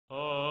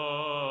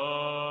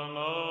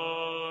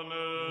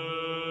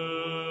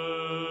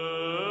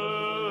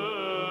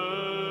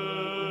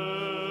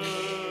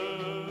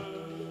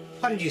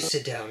don't you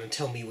sit down and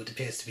tell me what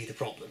appears to be the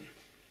problem?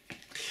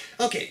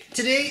 Okay,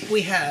 today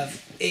we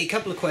have a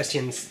couple of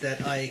questions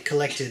that I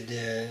collected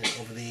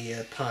over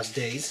the past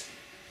days,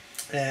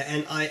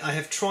 and I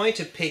have tried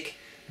to pick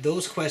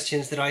those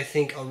questions that I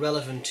think are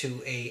relevant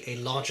to a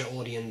larger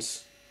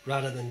audience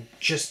rather than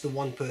just the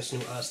one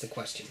person who asked the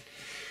question.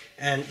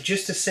 And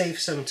just to save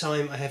some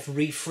time, I have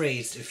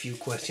rephrased a few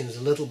questions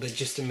a little bit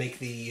just to make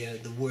the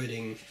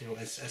wording,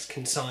 as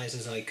concise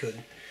as I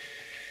could.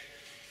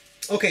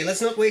 Okay,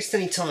 let's not waste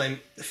any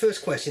time. The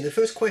first question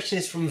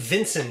is from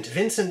Vincent.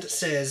 Vincent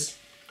says,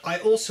 I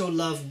also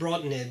love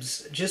broad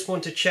nibs. Just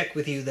want to check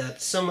with you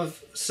that some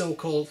of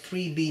so-called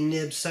 3B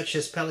nibs, such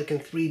as Pelican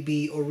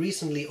 3B or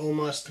recently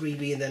Omas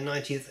 3B in their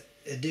 90th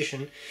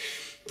edition,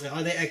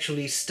 are they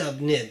actually stub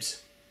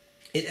nibs?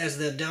 It as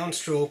the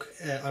downstroke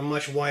are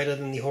much wider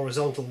than the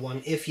horizontal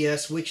one. If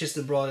yes, which is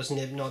the broadest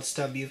nib, not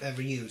stub, you've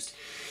ever used?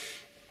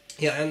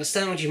 Yeah, I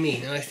understand what you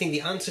mean, and I think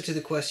the answer to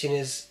the question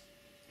is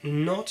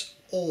not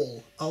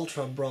all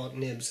ultra broad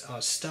nibs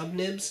are stub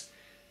nibs,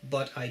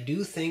 but I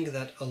do think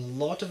that a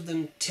lot of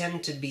them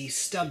tend to be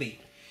stubby,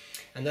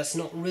 and that's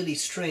not really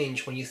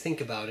strange when you think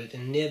about it. A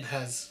nib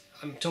has,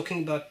 I'm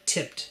talking about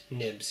tipped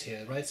nibs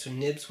here, right? So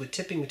nibs with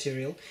tipping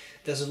material.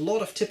 There's a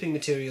lot of tipping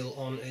material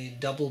on a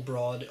double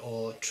broad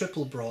or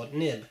triple broad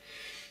nib,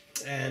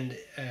 and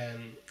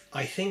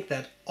I think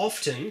that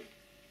often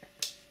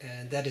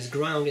that is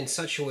ground in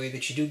such a way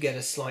that you do get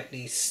a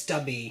slightly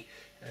stubby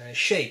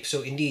shape.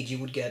 So indeed you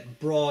would get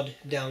broad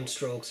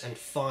downstrokes and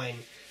fine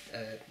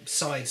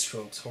side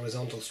strokes,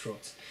 horizontal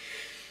strokes.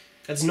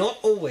 That's not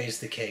always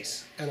the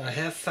case, and I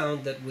have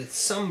found that with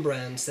some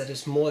brands that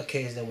is more the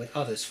case than with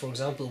others. For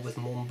example, with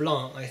Mont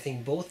Blanc, I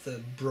think both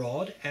the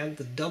broad and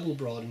the double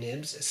broad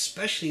nibs,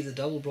 especially the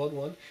double broad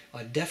one,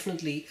 are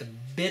definitely a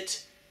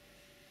bit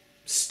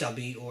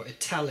stubby or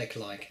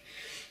italic-like.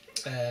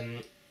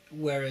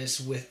 Whereas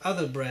with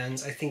other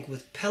brands, I think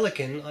with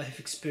Pelican, I have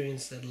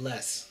experienced that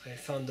less. I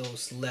found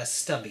those less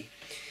stubby.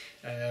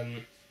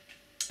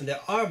 There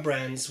are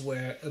brands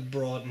where a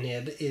broad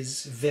nib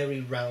is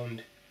very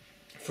round.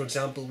 For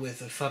example,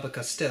 with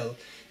Faber-Castell,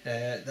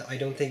 I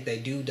don't think they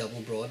do double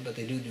broad, but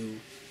they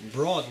do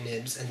broad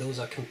nibs, and those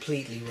are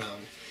completely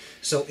round.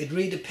 So it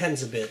really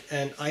depends a bit,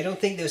 and I don't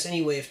think there's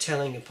any way of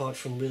telling apart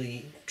from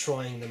really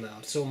trying them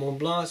out. So Mont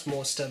Blanc is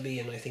more stubby,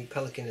 and I think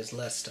Pelican is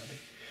less stubby.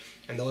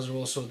 And those are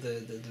also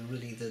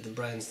the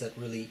brands that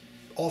really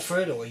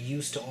offered, or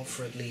used to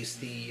offer at least,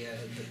 the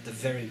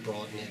very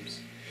broad nibs.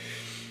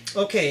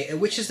 Okay,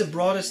 which is the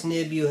broadest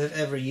nib you have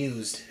ever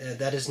used?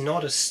 That is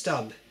not a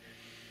stub.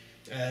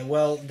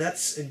 Well,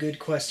 that's a good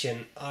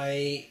question.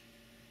 I'm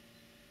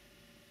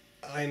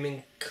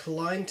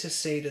inclined to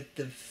say that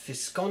the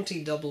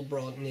Visconti double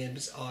broad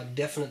nibs are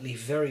definitely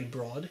very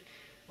broad,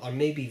 are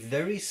maybe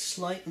very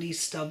slightly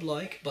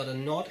stub-like, but are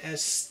not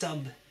as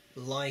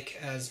stub-like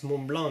as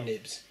Mont Blanc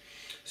nibs.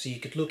 So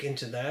you could look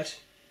into that.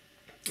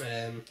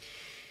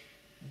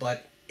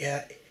 But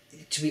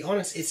to be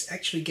honest, it's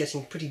actually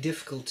getting pretty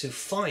difficult to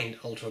find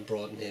ultra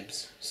broad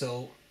nibs.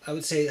 So I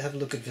would say have a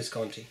look at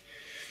Visconti.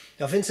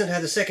 Now Vincent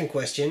had a second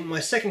question. My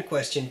second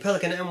question,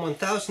 Pelican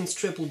M1000's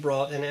triple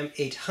broad and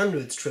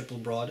M800's triple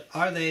broad,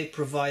 are they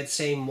provide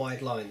same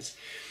wide lines?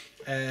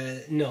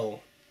 No.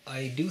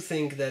 I do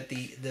think that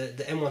the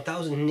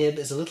M1000 nib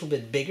is a little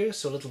bit bigger,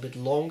 so a little bit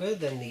longer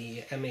than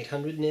the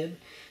M800 nib.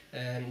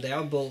 They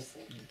are both,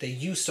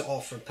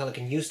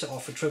 Pelican used to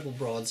offer triple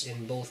broads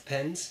in both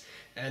pens,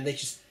 and they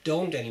just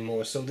don't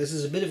anymore. So this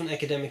is a bit of an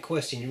academic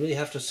question. You really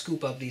have to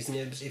scoop up these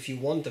nibs if you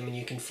want them, and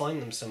you can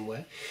find them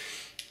somewhere.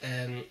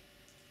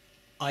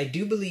 I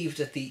do believe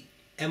that the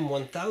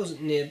M1000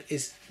 nib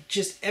is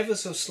just ever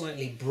so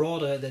slightly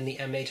broader than the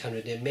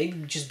M800 nib.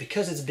 Maybe just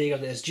because it's bigger,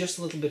 there's just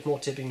a little bit more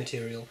tipping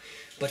material.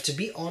 But to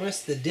be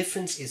honest, the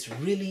difference is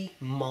really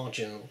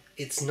marginal.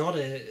 It's not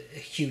a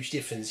huge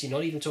difference. You're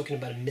not even talking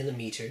about a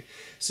millimeter.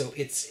 So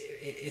it's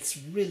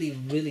really,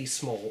 really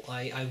small.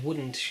 I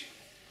wouldn't,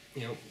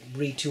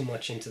 read too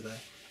much into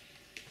that.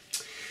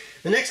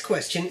 The next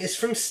question is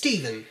from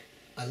Stephen.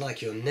 I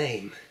like your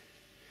name.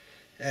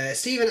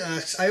 Stephen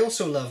asks, I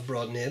also love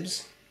broad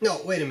nibs. No,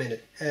 wait a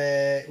minute.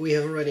 We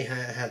have already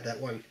had that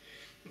one.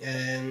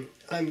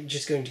 I'm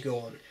just going to go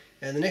on.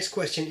 The next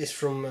question is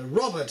from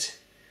Robert.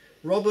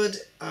 Robert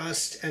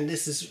asked, and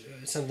this is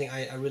something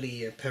I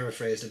really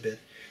paraphrased a bit,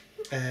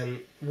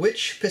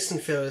 which piston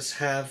fillers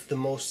have the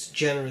most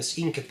generous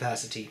ink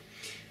capacity?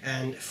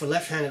 And for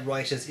left-handed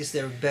writers, is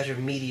there a better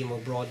medium or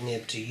broad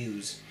nib to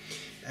use?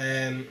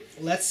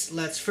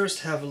 Let's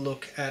first have a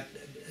look at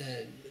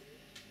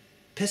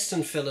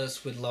piston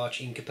fillers with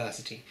large ink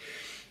capacity.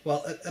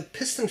 Well, a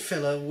piston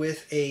filler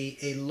with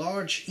a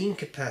large ink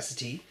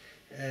capacity,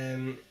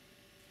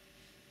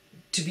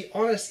 to be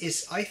honest,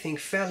 is, I think,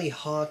 fairly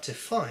hard to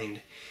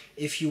find.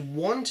 If you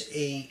want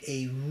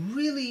a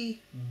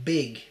really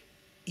big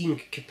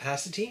ink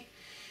capacity,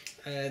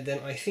 then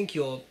I think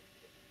the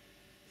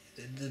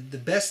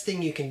best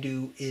thing you can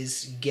do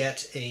is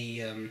get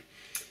a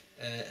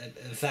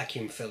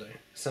vacuum filler,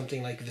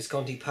 something like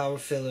Visconti Power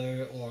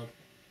Filler or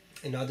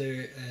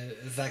another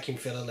vacuum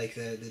filler like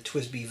the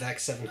TWSBI VAC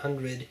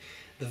 700.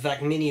 The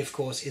VAC Mini, of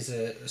course, is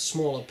a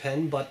smaller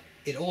pen, but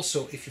it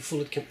also, if you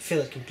fill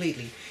it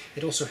completely,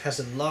 it also has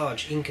a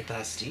large ink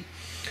capacity.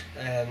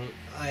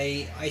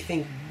 I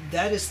think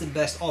that is the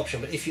best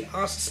option, but if you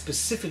ask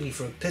specifically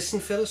for a piston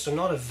filler, so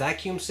not a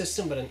vacuum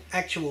system, but an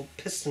actual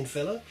piston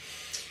filler,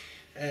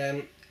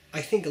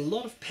 I think a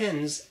lot of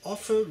pens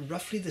offer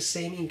roughly the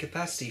same ink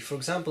capacity. For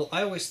example,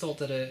 I always thought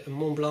that a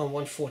Montblanc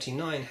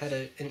 149 had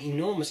an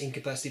enormous ink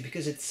capacity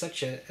because it's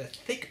such a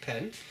thick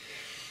pen,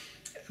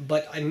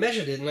 but I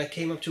measured it and I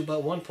came up to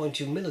about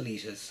 1.2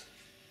 milliliters.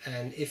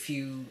 And if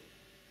you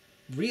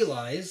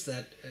realize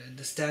that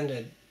the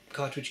standard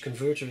cartridge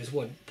converter is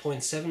what,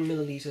 0.7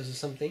 milliliters or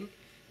something,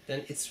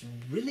 then it's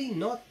really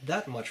not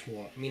that much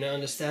more. I mean, I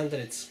understand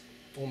that it's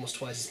almost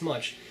twice as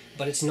much,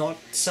 but it's not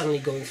suddenly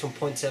going from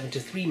 0.7 to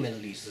 3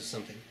 milliliters or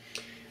something.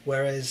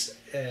 Whereas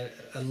a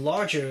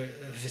larger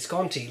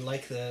Visconti,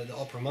 like the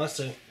Opera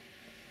Master,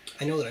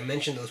 I know that I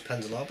mentioned those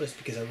pens a lot, but it's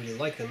because I really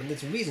like them, and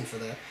there's a reason for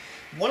that.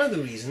 One of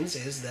the reasons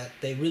is that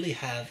they really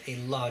have a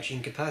large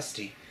ink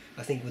capacity.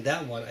 I think with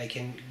that one I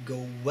can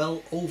go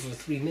well over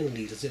 3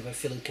 milliliters if I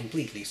fill it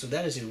completely, so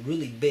that is a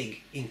really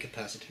big ink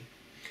capacity.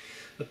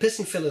 The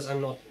piston fillers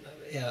I'm not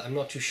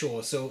too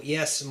sure. So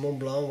yes,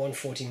 Montblanc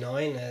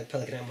 149,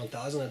 Pelikan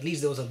M1000, at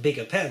least those are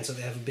bigger pens, so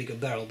they have a bigger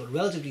barrel, but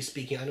relatively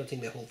speaking I don't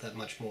think they hold that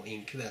much more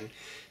ink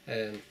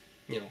than,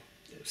 you know,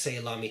 say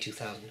a Lamy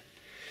 2000.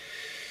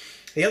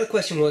 The other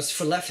question was,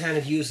 for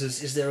left-handed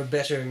users, is there a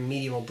better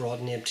medium or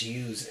broad nib to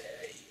use?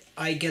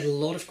 I get a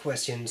lot of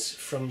questions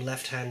from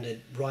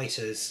left-handed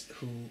writers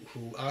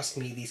who ask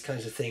me these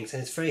kinds of things,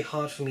 and it's very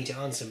hard for me to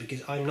answer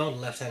because I'm not a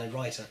left-handed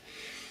writer.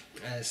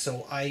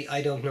 So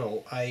I don't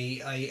know.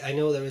 I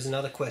know there is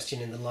another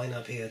question in the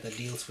lineup here that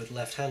deals with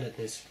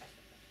left-handedness,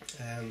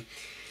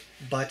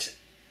 but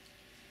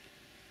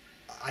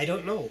I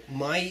don't know.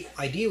 My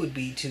idea would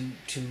be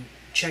to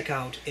check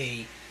out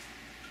a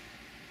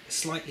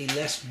slightly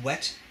less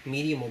wet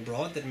medium or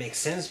broad that makes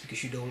sense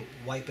because you don't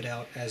wipe it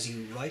out as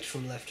you write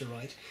from left to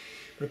right.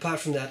 But apart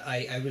from that,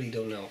 I really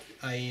don't know.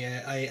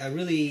 I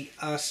really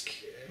ask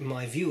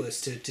my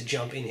viewers to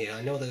jump in here.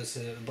 I know there's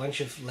a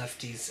bunch of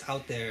lefties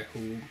out there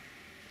who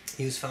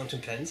use fountain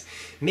pens.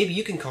 Maybe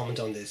you can comment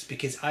on this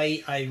because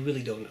I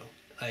really don't know.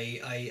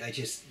 I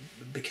just,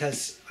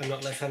 because I'm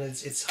not left-handed,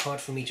 it's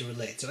hard for me to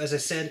relate. So as I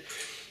said,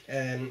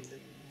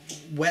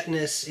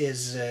 wetness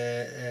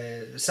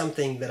is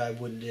something that I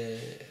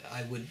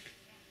would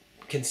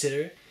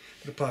consider,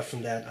 but apart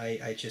from that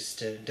I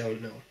just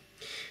don't know.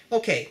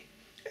 Okay,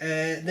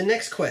 the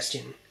next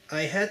question.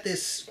 I had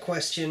this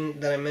question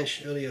that I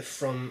mentioned earlier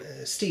from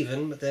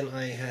Stephen, but then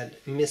I had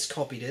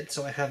miscopied it,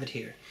 so I have it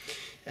here.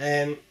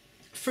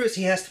 First,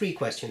 he has 3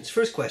 questions.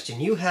 First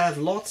question: you have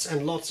lots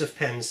and lots of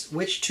pens.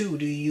 Which 2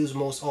 do you use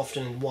most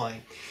often and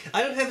why?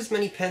 I don't have as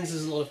many pens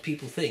as a lot of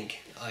people think,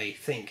 I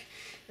think.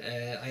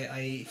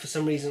 For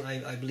some reason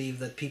I believe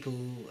that people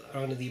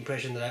are under the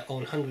impression that I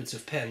own hundreds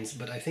of pens,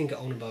 but I think I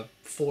own about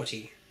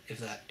 40, if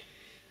that.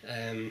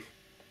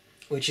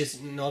 Which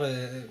is not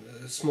a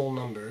small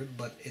number,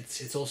 but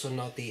it's also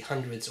not the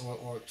hundreds,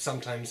 or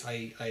sometimes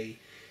I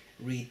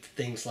read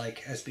things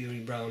like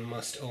sbrebrown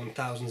must own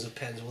thousands of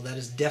pens. Well, that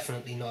is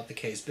definitely not the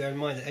case. Bear in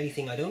mind that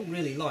anything I don't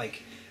really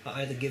like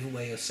I either give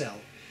away or sell.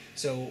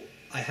 So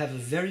I have a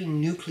very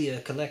nuclear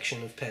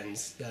collection of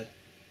pens that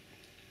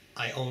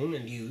I own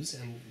and use,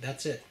 and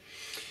that's it.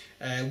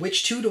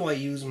 Which 2 do I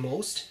use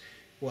most?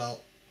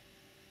 Well,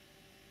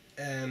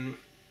 I'm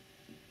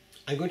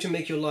going to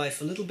make your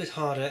life a little bit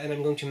harder, and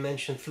I'm going to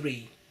mention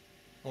 3.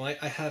 Alright,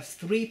 I have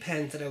 3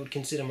 pens that I would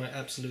consider my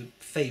absolute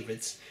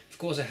favorites. Of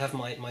course I have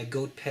my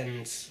goat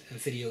pens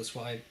videos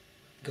where I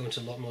go into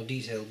a lot more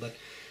detail, but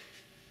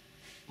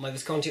my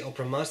Visconti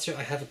Opera Master,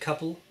 I have a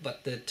couple,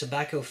 but the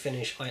tobacco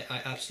finish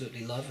I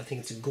absolutely love. I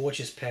think it's a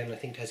gorgeous pen, I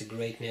think it has a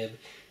great nib,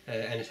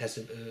 and it has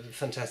a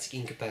fantastic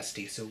ink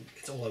capacity, so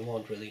it's all I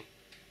want really.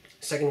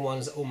 Second one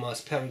is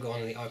Oma's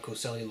Paragon and the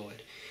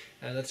celluloid.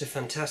 That's a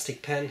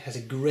fantastic pen, has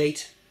a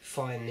great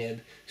fine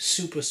nib,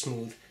 super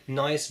smooth,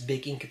 nice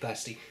big ink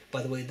capacity.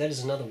 By the way, that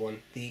is another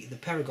one. The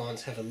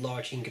Paragons have a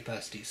large ink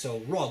capacity,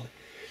 so Rob,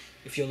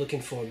 if you're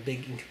looking for a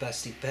big ink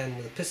capacity pen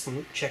with a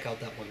piston, check out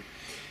that one.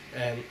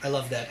 I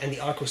love that, and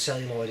the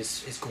celluloid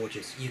is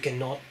gorgeous. You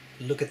cannot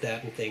look at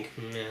that and think,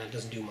 nah, it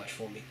doesn't do much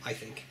for me, I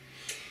think.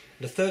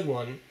 The third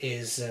one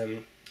is,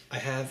 I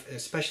have a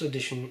special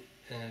edition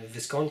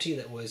Visconti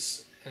that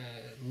was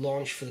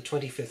launched for the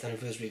 25th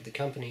anniversary of the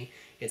company.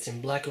 It's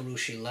in black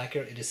Urushi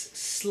lacquer. It is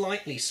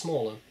slightly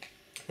smaller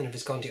than a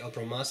Visconti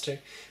Opera Master,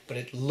 but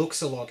it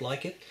looks a lot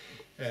like it.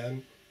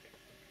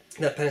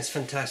 That pen is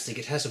fantastic.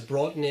 It has a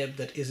broad nib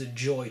that is a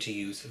joy to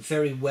use.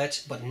 Very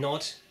wet, but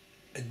not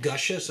a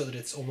gusher, so that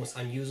it's almost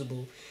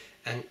unusable,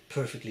 and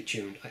perfectly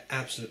tuned. I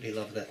absolutely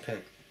love that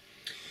pen.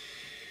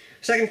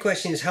 Second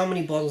question is, how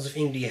many bottles of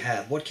ink do you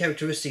have? What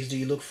characteristics do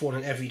you look for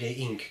in everyday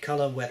ink?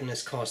 Color,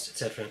 wetness, cost,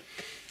 etc.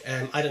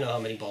 I don't know how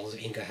many bottles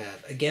of ink I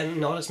have. Again,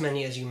 not as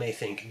many as you may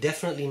think.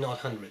 Definitely not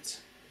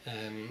hundreds.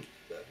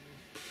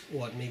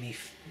 what, maybe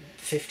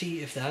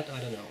 50, if that, I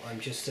don't know. I'm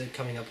just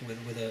coming up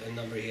with a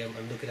number here.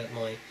 I'm looking at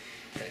my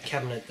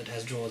cabinet that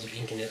has drawers of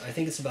ink in it. I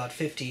think it's about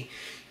 50.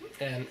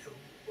 And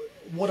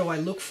what do I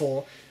look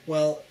for?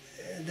 Well,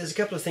 there's a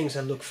couple of things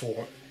I look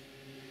for.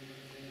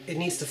 It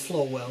needs to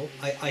flow well.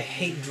 I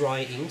hate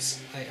dry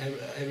inks.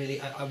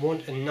 I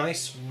want a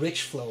nice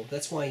rich flow.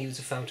 That's why I use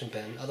a fountain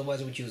pen.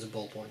 Otherwise I would use a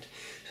ballpoint.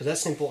 So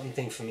that's an important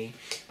thing for me.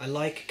 I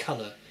like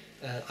color.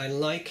 I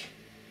like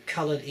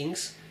colored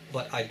inks,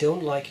 but I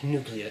don't like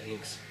nuclear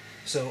inks.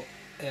 So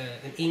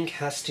an ink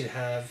has to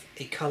have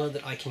a color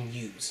that I can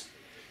use.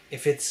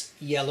 If it's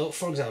yellow,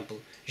 for example,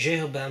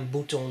 Gerben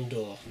Bouton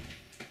d'Or,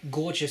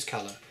 gorgeous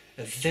color.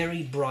 A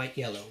very bright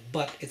yellow,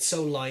 but it's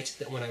so light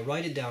that when I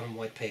write it down on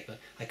white paper,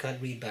 I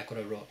can't read back what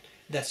I wrote.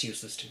 That's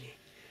useless to me.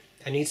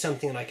 I need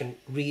something that I can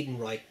read and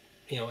write,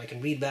 you know, I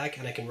can read back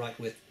and I can write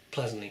with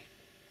pleasantly.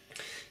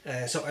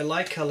 So I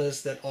like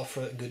colors that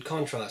offer good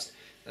contrast.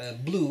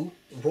 Blue,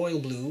 royal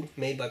blue,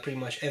 made by pretty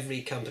much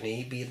every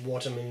company, be it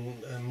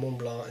Waterman,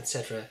 Montblanc,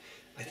 etc.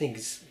 I think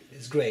is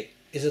great.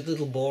 Is it a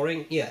little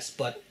boring? Yes,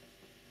 but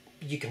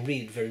you can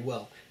read it very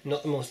well.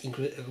 Not the most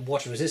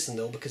water resistant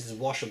though, because it's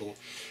washable.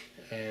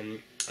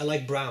 I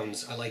like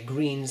browns, I like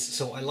greens,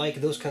 so I like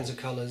those kinds of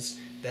colors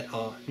that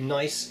are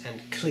nice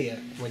and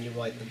clear when you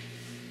write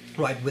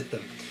with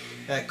them.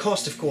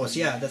 Cost, of course,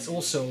 yeah, that's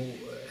also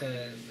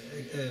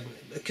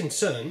a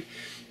concern.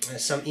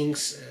 Some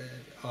inks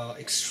are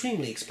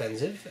extremely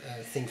expensive.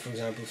 Think, for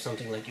example, of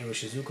something like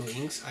Iroshizuku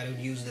inks. I don't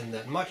use them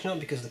that much,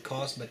 not because of the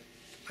cost, but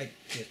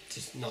it's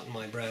just not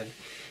my brand.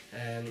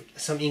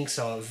 Some inks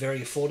are very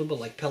affordable,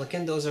 like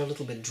Pelikan. Those are a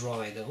little bit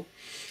dry, though.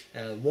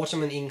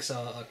 Waterman inks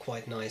are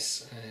quite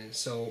nice,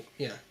 so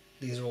yeah,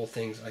 these are all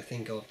things I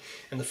think of.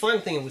 And the final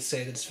thing I would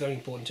say that's very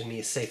important to me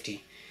is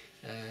safety.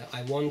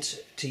 I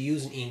want to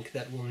use an ink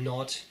that will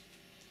not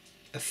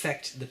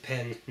affect the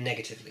pen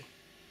negatively.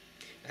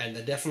 And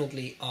there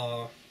definitely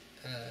are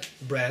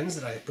brands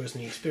that I have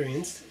personally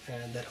experienced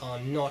that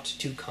are not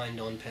too kind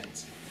on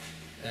pens.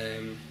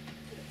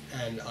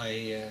 And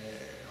I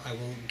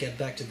will get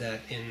back to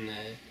that in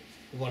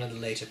one of the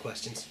later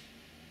questions.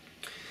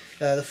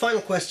 The final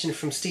question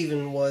from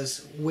Stephen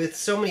was, with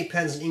so many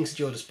pens and inks at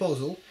your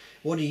disposal,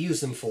 what do you use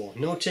them for?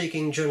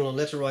 Note-taking, journal,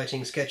 letter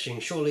writing,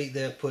 sketching, surely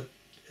they're put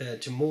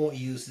to more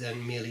use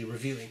than merely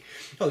reviewing.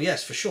 Oh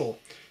yes, for sure.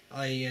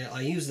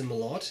 I use them a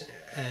lot,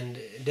 and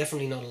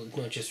definitely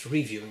not just for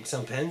reviewing.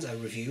 Some pens I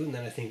review and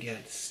then I think, yeah,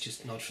 it's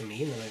just not for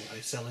me, and then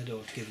I sell it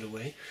or give it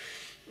away.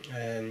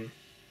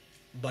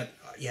 But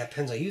yeah,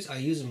 pens I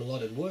use them a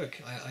lot at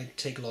work. I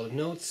take a lot of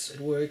notes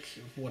at work,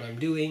 what I'm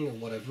doing,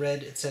 what I've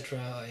read,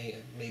 etc.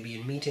 Maybe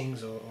in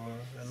meetings or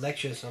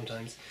lectures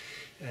sometimes.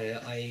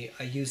 I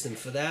use them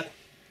for that,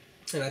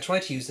 and I try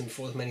to use them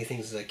for as many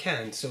things as I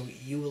can. So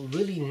you will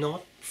really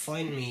not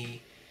find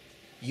me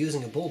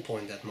using a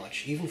ballpoint that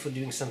much, even for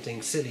doing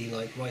something silly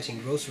like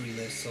writing grocery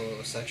lists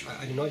or such.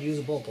 I do not use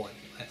a ballpoint.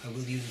 I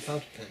will use a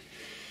fountain pen.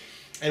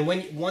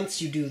 And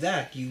once you do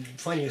that, you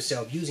find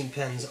yourself using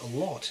pens a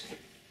lot,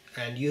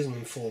 and using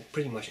them for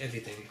pretty much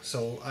everything.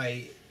 So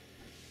I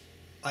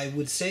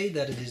would say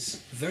that it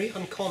is very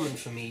uncommon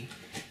for me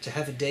to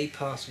have a day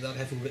pass without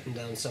having written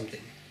down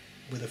something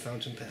with a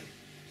fountain pen.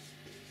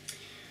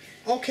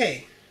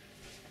 Okay,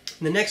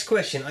 the next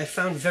question I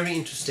found very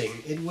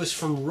interesting. It was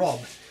from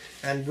Rob,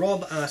 and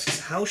Rob asks,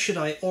 how should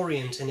I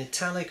orient an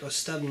italic or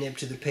stub nib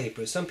to the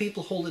paper? Some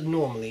people hold it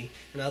normally,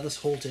 and others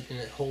hold it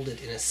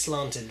in a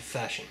slanted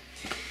fashion.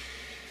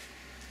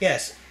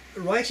 Yes.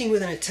 Writing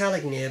with an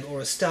italic nib or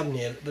a stub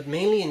nib, but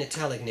mainly an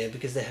italic nib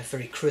because they have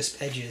very crisp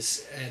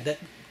edges, that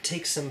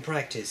takes some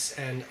practice,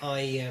 and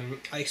I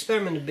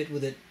experimented a bit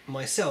with it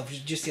myself.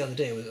 Just the other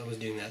day I was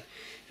doing that.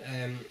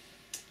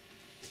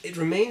 It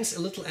remains a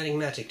little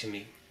enigmatic to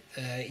me.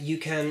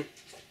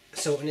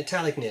 So an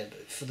italic nib,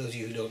 for those of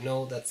you who don't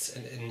know, that's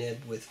a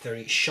nib with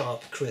very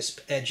sharp, crisp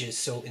edges,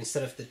 so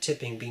instead of the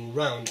tipping being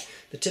round,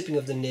 the tipping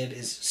of the nib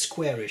is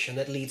squarish, and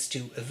that leads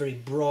to a very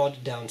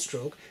broad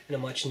downstroke and a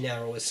much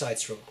narrower side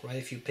stroke, right?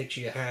 If you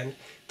picture your hand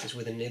just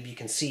with a nib, you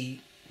can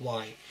see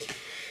why.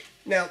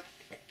 Now,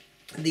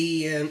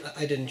 I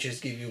didn't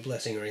just give you a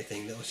blessing or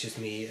anything, that was just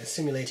me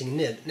simulating a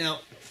nib.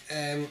 Now,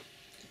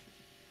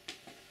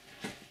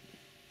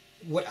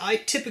 what I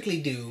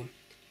typically do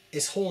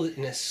is hold it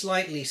in a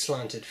slightly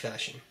slanted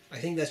fashion. I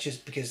think that's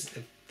just because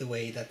of the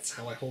way that's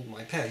how I hold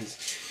my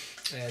pens.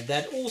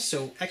 That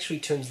also actually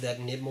turns that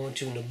nib more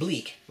into an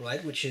oblique,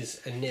 right? Which is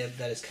a nib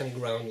that is kind of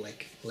ground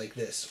like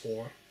this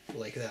or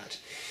like that.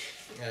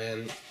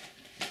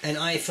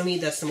 And for me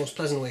that's the most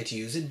pleasant way to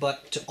use it,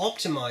 but to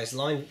optimize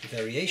line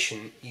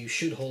variation you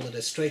should hold it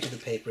as straight to the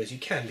paper as you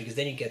can, because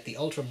then you get the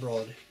ultra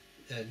broad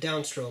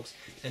downstrokes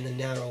and the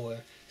narrower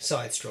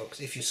side strokes.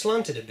 If you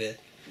slant it a bit,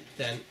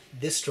 then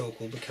this stroke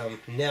will become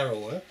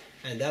narrower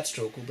and that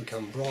stroke will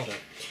become broader.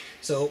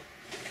 So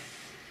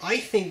I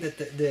think that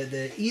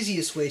the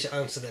easiest way to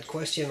answer that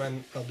question,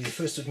 I'll be the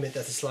first to admit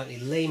that's a slightly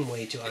lame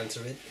way to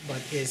answer it,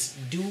 but is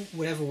do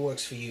whatever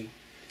works for you.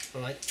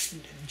 Alright?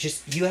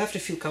 Just, you have to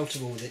feel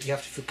comfortable with it. You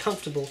have to feel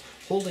comfortable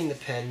holding the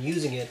pen,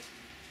 using it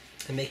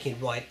and making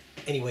it right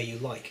any way you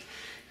like.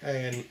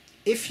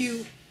 If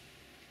you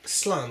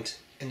slant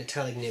an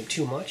italic nib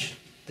too much,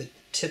 the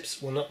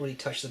tips will not really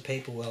touch the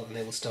paper well and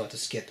they will start to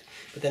skip.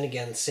 But then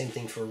again, it's the same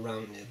thing for a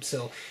round nib.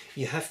 So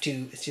you have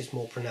to, it's just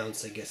more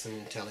pronounced, I guess, than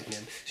an italic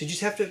nib. So you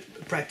just have to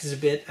practice a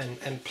bit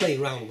and play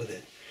around with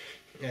it.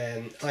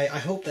 I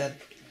hope that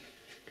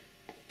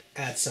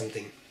adds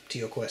something to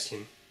your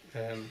question.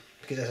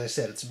 Because as I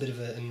said, it's a bit of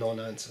a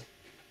non-answer.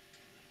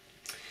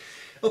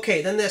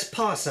 Okay, then there's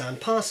Parsa, and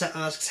Parsa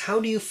asks,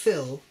 how do you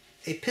fill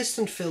a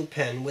piston-filled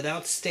pen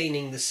without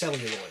staining the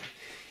celluloid?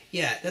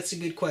 Yeah, that's a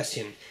good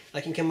question.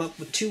 I can come up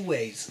with two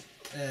ways.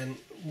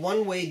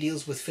 One way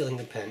deals with filling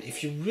the pen.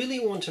 If you really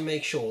want to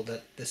make sure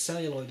that the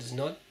celluloid does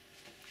not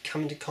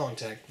come into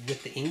contact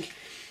with the ink,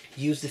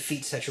 use the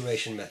feed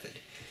saturation method.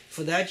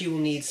 For that you will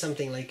need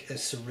something like a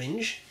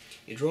syringe.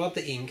 You draw up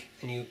the ink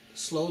and you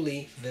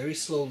slowly, very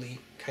slowly,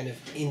 kind of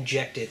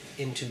inject it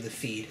into the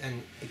feed.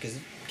 And because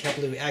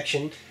capillary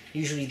action,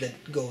 usually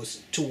that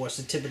goes towards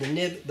the tip of the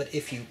nib, but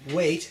if you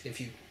wait, if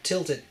you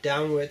tilt it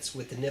downwards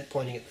with the nib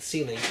pointing at the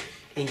ceiling,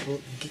 ink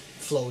will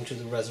flow into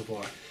the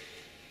reservoir.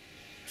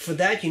 For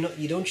that,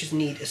 you don't just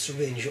need a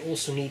syringe, you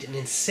also need an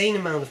insane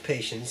amount of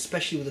patience,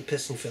 especially with a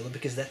piston filler,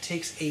 because that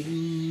takes a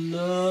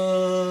long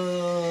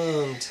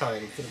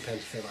time for the pen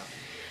to fill out.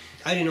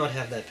 I do not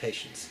have that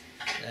patience.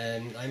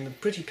 I'm a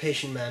pretty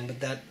patient man, but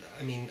that,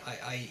 I mean,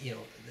 you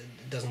know,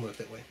 it doesn't work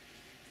that way.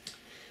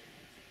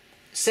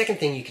 Second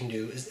thing you can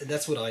do is,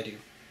 that's what I do.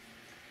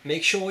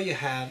 Make sure you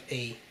have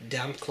a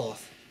damp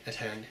cloth at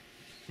hand,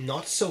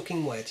 not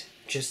soaking wet,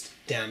 just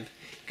damp.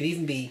 It could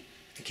even be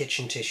the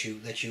kitchen tissue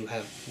that you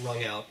have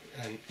wrung out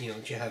and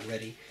that you have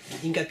ready.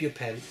 Ink up your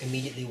pen,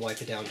 immediately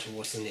wipe it down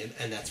towards the nib,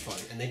 and that's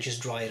fine. And then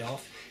just dry it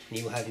off, and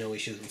you will have no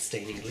issues with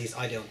staining. At least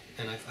I don't.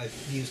 And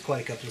I've used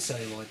quite a couple of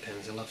celluloid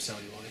pens. I love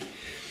celluloid.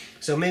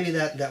 So maybe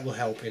that will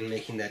help in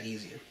making that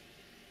easier.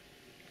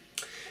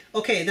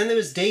 Okay, then there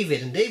is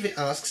David, and David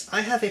asks, I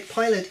have a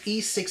Pilot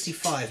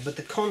E65, but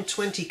the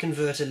Con20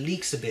 converter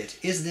leaks a bit.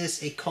 Is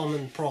this a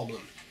common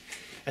problem?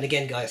 And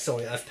again, guys,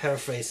 sorry, I've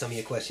paraphrased some of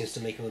your questions to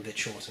make them a bit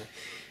shorter.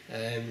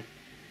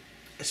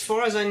 As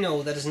far as I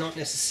know, that is not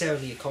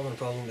necessarily a common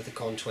problem with the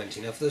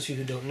Con20. Now, for those of you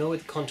who don't know it,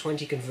 the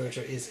Con20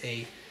 converter is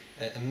a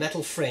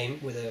metal frame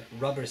with a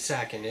rubber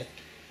sack in it,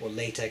 or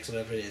latex,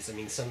 whatever it is. I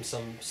mean, some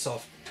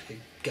soft,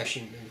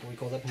 gushing, we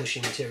call that mushy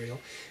material,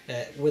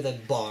 with a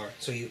bar.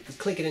 So you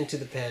click it into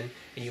the pen,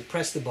 and you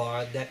press the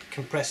bar, that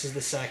compresses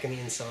the sack on the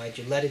inside,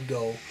 you let it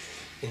go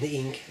in the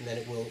ink, and then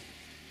it will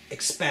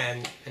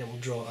expand, and it will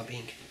draw up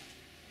ink.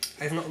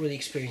 I've not really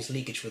experienced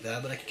leakage with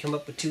that, but I can come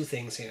up with two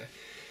things here.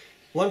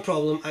 One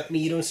problem, I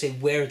mean, you don't say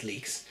where it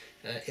leaks.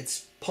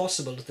 It's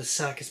possible that the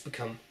sack has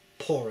become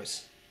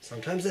porous.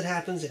 Sometimes it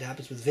happens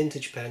with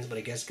vintage pens, but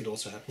I guess it could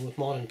also happen with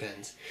modern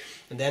pens.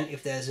 And then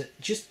if there's a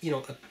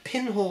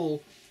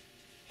pinhole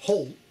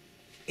hole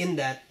in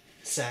that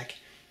sack,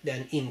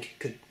 then ink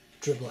could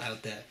dribble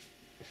out there.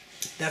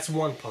 That's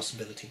one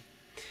possibility.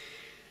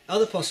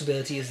 Other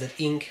possibility is that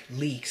ink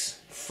leaks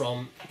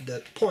from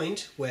the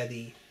point where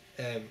the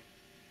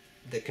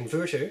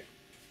converter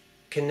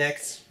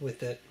connects with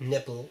the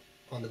nipple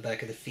on the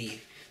back of the feed,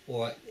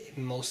 or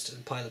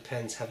most Pilot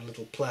pens have a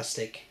little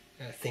plastic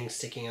thing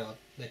sticking out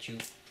that you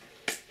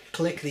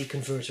click the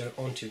converter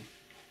onto.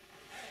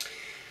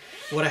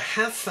 What I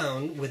have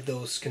found with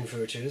those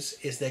converters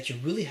is that you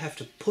really have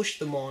to push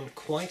them on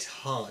quite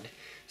hard.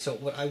 So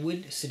what I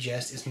would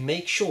suggest is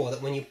make sure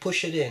that when you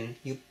push it in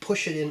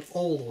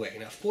all the way.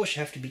 Now, of course, you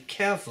have to be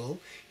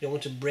careful. You don't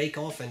want to break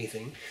off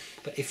anything.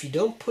 But if you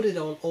don't put it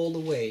on all the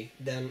way,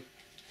 then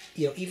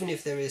even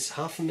if there is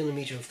 0.5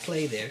 millimeter of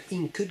clay there,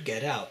 ink could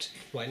get out,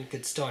 right? It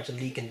could start to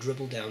leak and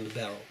dribble down the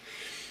barrel.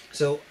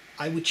 So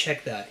I would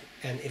check that,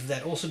 and if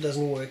that also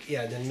doesn't work,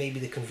 yeah, then maybe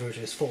the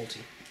converter is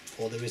faulty,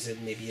 or there is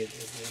maybe a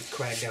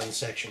cracked down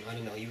section. I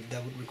don't know.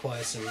 That would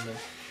require some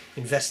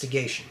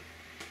investigation.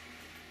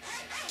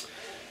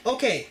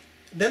 Okay,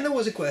 then there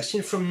was a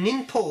question from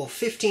Ninpo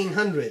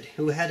 1500,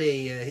 who had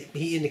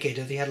he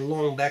indicated he had a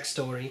long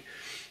backstory,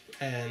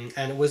 and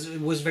it was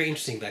a very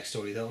interesting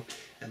backstory though.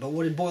 But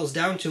what it boils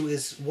down to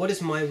is, what is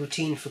my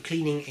routine for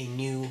cleaning a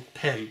new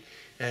pen?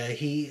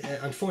 He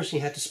unfortunately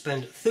had to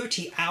spend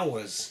 30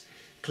 hours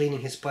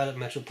cleaning his Pilot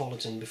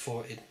Metropolitan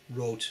before it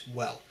wrote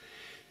well.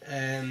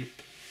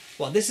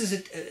 Well, this is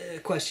a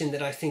question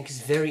that I think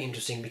is very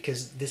interesting,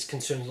 because this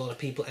concerns a lot of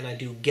people, and I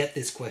do get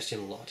this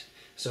question a lot.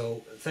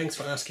 So thanks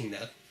for asking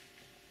that.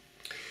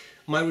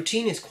 My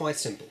routine is quite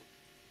simple.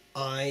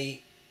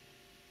 I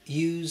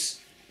use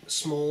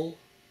small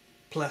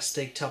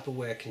plastic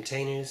Tupperware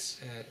containers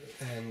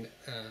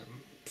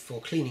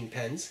for cleaning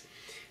pens.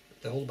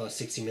 They hold about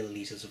 60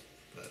 milliliters of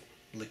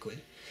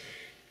liquid.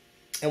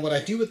 And what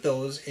I do with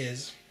those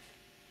is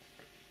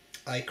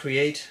I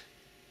create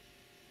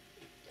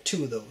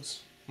 2 of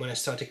those when I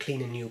start to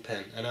clean a new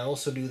pen. And I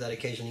also do that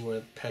occasionally when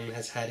a pen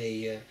has had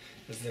a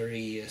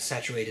very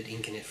saturated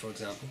ink in it, for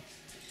example.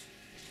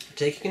 I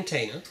take a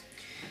container,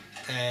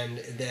 and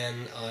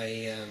then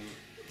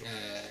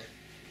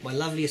my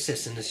lovely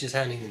assistant is just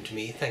handing them to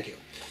me, thank you.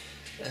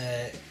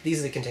 these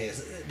are the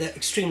containers. They're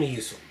extremely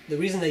useful. The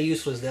reason they're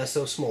useful is they're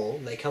so small.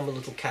 They come with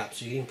little caps,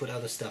 so you can put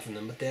other stuff in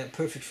them, but they're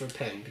perfect for a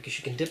pen because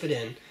you can dip it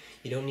in.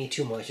 You don't need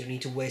too much. You don't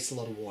need to waste a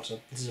lot of water.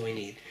 This is all you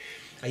need.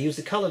 I use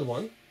the colored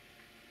one.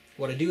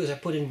 What I do is I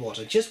put in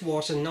water. Just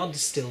water, not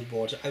distilled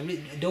water. I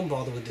don't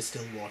bother with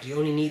distilled water. You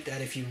only need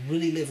that if you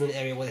really live in an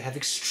area where they have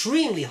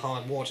extremely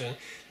hard water.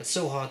 That's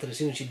so hard that as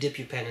soon as you dip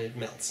your pen in, it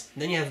melts.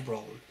 Then you have a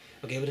problem.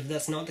 Okay, but if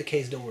that's not the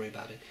case, don't worry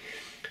about it.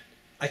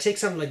 I take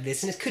something like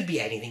this, and it could be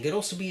anything. It could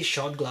also be a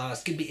shot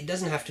glass. It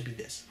doesn't have to be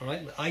this, all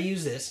right? But I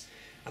use this.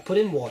 I put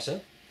in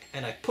water,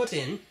 and I put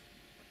in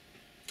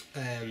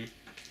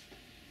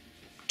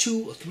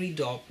 2 or 3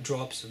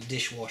 drops of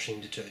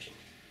dishwashing detergent,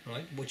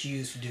 right? What you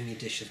use for doing your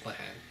dishes by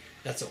hand.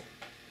 That's all.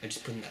 I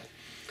just put in that.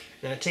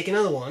 Then I take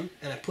another one,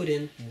 and I put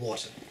in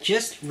water.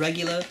 Just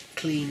regular,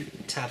 clean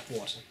tap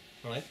water,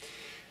 all right?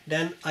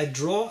 Then I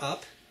draw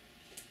up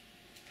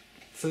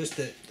first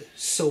the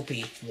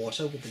soapy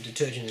water with the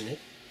detergent in it,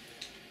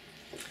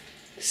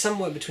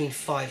 somewhere between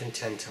 5 and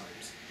 10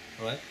 times,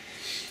 all right?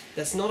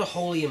 That's not a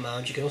holy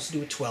amount. You can also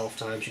do it 12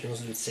 times. You can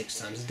also do it 6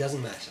 times. It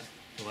doesn't matter,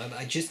 all right? But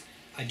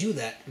I do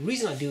that. The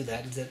reason I do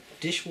that is that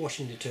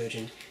dishwashing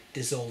detergent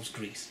dissolves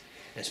grease.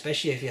 And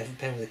especially if you have a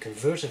pen with a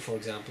converter, for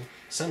example,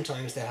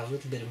 sometimes they have a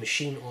little bit of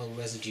machine oil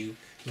residue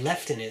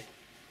left in it,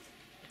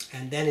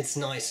 and then it's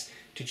nice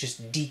to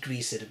just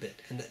degrease it a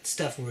bit, and that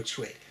stuff works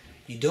great.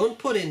 You don't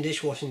put in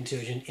dishwashing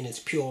detergent in its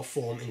pure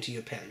form into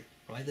your pen,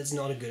 right? That's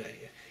not a good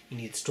idea. You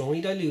need it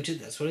strongly diluted.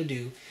 That's what I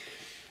do,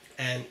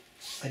 and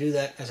I do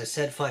that, as I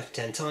said, 5 to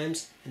 10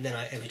 times, and then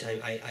every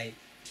time I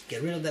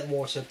get rid of that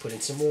water, put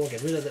in some more,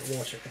 get rid of that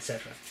water,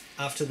 etc.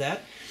 After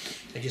that,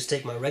 I just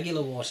take my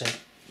regular water.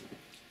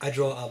 I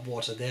draw up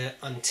water there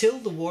until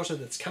the water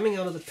that's coming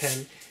out of the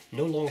pen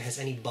no longer has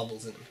any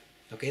bubbles in them.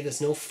 Okay, there's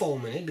no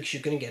foam in it, because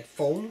you're going to get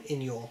foam in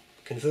your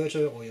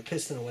converter or your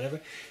piston or whatever.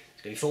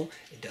 It's going to be foam.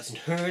 It doesn't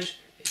hurt.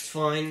 It's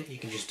fine. You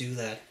can just do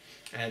that,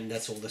 and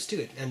that's all there's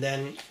to it. And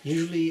then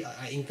usually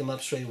I ink them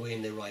up straight away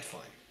and they write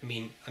fine. I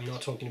mean, I'm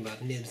not talking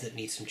about nibs that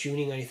need some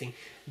tuning or anything.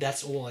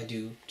 That's all I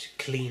do to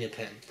clean a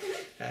pen.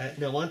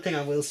 Now, one thing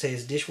I will say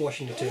is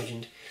dishwashing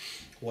detergent.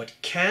 What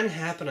can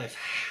happen, I've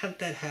had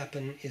that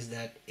happen, is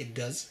that it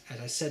does, as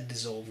I said,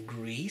 dissolve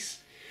grease.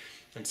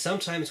 And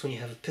sometimes when you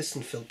have a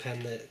piston-filled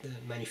pen, the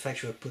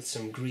manufacturer puts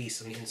some grease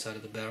on the inside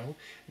of the barrel,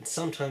 and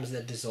sometimes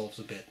that dissolves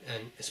a bit.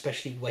 And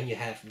especially when you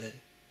have the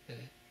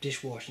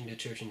dishwashing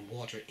detergent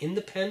water in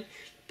the pen,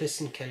 the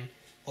piston can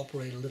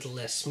operate a little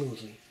less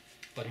smoothly.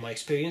 But in my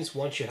experience,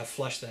 once you have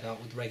flushed that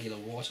out with regular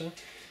water,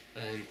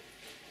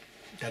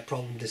 that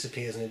problem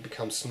disappears and it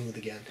becomes smooth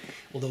again.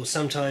 Although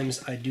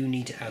sometimes I do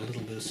need to add a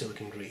little bit of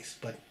silicone grease,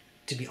 but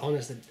to be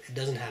honest, it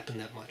doesn't happen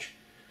that much.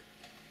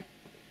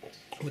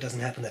 It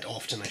doesn't happen that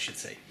often, I should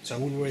say. So I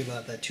wouldn't worry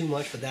about that too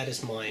much, but that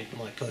is my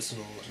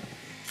personal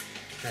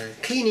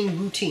cleaning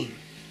routine.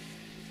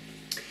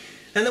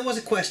 And there was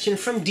a question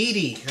from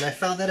Dee, and I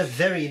found that a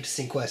very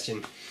interesting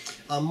question.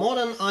 Are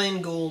modern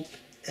iron-gall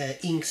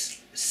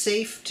inks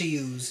safe to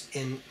use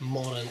in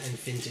modern and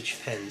vintage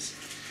pens?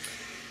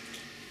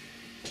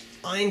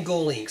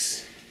 Iron-gall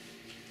inks,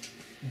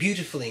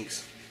 beautiful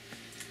inks.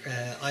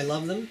 I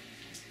love them.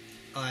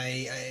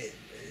 It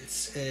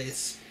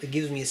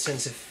gives me a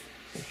sense of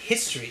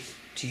history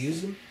to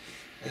use them.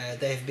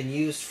 They have been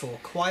used for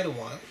quite a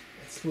while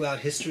throughout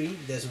history.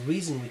 There's a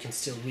reason we can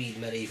still read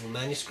medieval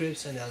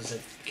manuscripts, and that is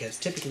because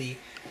typically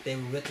they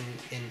were written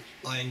in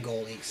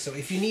iron-gall inks. So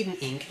if you need an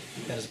ink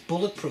that is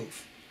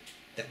bulletproof,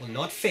 that will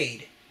not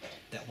fade,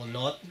 that will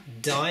not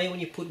die when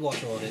you put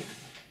water on it,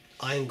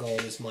 iron-gall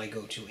is my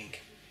go-to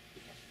ink.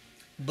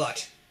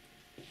 But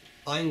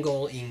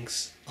iron-gall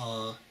inks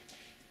are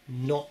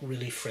not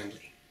really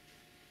friendly.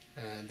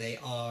 They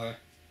are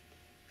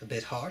a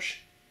bit harsh.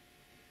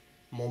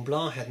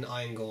 Montblanc had an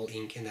iron-gall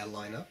ink in their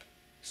lineup,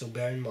 so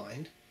bear in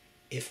mind,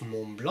 if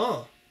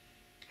Montblanc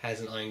has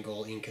an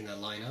iron-gall ink in their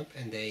lineup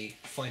and they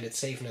find it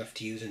safe enough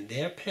to use in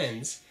their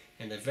pens,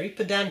 and they're very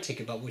pedantic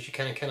about what you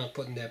can and cannot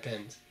put in their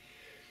pens,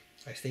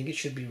 I think it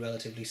should be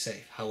relatively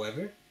safe.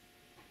 However,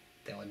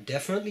 there are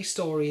definitely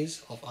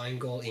stories of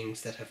iron-gall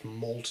inks that have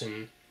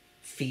molten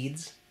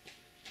feeds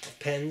of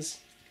pens,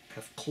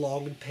 have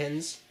clogged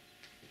pens.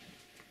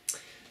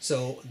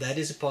 So that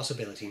is a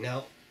possibility.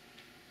 Now,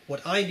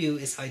 what I do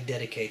is I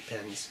dedicate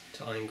pens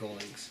to iron-gall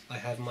inks. I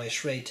have my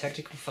Schrade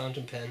tactical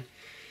fountain pen,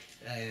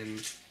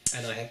 and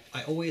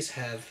I always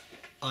have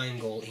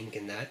iron-gall ink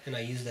in that, and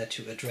I use that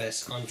to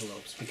address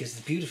envelopes, because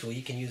it's beautiful.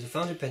 You can use a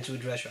fountain pen to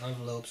address your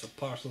envelopes or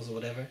parcels or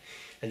whatever,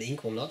 and the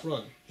ink will not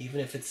run. Even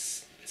if it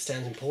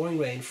stands in pouring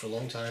rain for a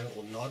long time, it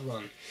will not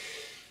run.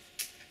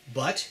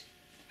 But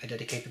I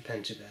dedicate the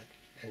pen to that,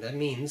 and that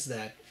means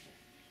that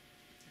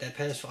that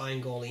pen is for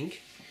iron-gall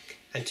ink.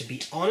 And to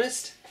be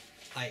honest,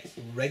 I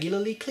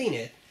regularly clean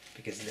it,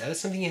 because that is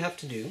something you have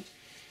to do,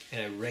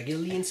 and I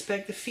regularly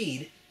inspect the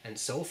feed. And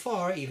so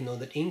far, even though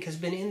the ink has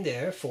been in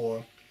there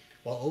for,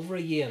 well, over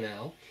a year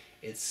now,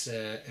 it's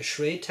a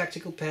Schrade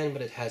tactical pen,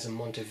 but it has a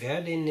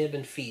Monteverde nib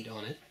and feed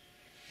on it,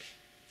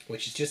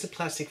 which is just a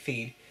plastic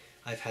feed.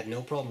 I've had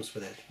no problems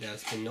with it.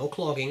 There's been no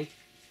clogging,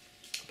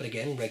 but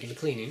again, regular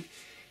cleaning,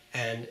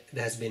 and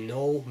there has been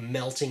no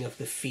melting of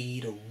the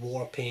feed or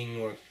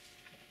warping or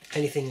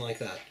anything like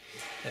that.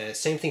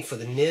 Same thing for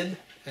the nib.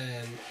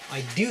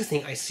 I do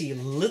think I see a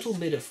little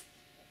bit of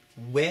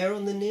wear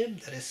on the nib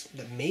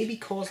that may be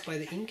caused by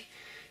the ink,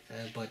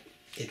 but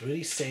it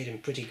really stayed in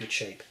pretty good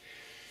shape.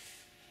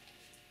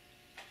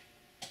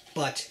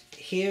 But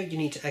here you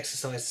need to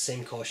exercise the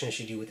same caution as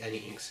you do with any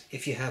inks.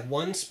 If you have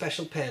one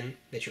special pen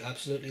that you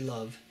absolutely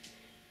love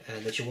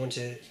and that you want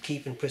to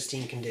keep in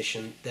pristine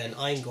condition, then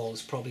iron-gall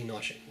is probably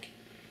not your ink.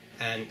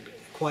 And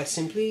quite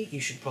simply, you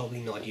should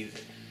probably not use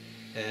it.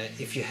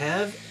 If you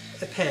have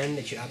a pen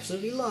that you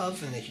absolutely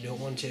love and that you don't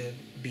want to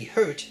be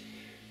hurt,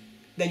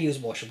 then use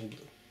washable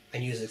blue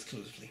and use it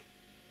exclusively.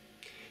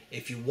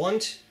 If you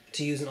want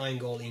to use an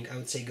iron-gall ink, I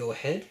would say go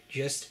ahead,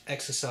 just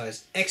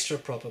exercise extra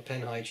proper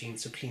pen hygiene,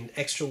 so clean it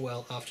extra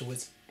well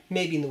afterwards,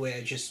 maybe in the way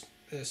I just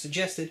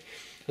suggested,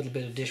 a little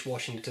bit of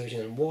dishwashing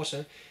detergent and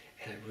water,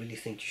 and I really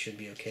think you should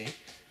be okay,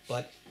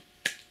 but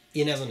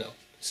you never know,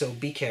 so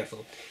be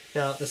careful.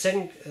 Now the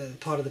second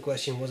part of the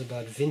question was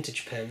about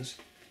vintage pens.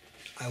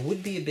 I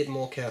would be a bit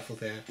more careful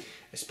there,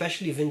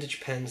 especially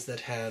vintage pens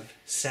that have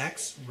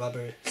sacs,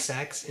 rubber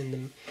sacs in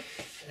them.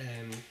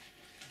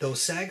 Those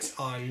sacs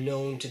are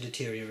known to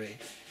deteriorate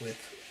with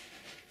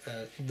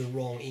the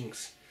wrong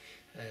inks.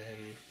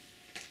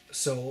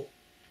 So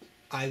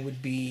I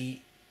would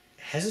be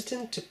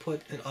hesitant to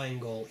put an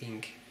iron-gall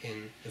ink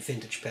in a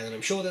vintage pen. And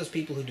I'm sure there's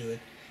people who do it,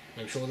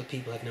 and I'm sure that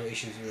people have no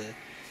issues with it,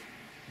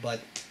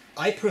 but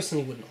I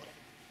personally would not.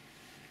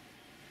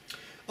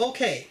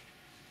 Okay,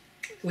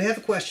 we have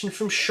a question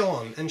from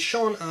Sean, and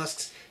Sean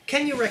asks,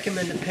 can you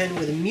recommend a pen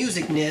with a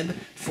music nib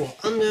for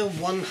under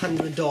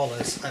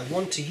 $100? I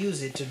want to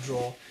use it to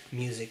draw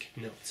music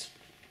notes.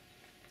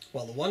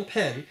 Well, the one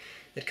pen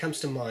that comes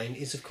to mind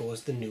is of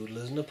course the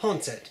Noodler's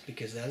Nippon set,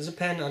 because that is a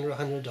pen under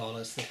 $100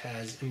 that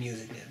has a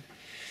music nib.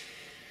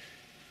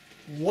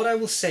 What I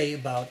will say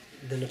about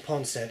the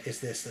Nippon set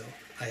is this though.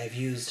 I have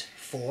used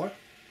 4.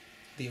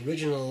 The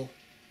original,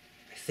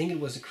 I think it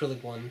was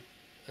acrylic one,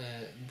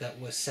 that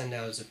was sent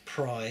out as a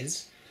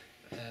prize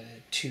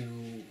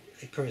to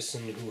a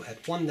person who had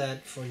won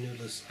that for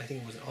Noodler's, I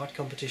think it was an art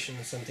competition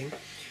or something.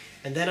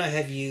 And then I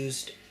have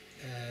used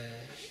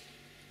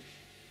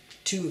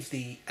 2 of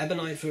the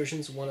ebonite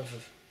versions. One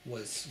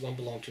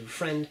belonged to a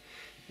friend,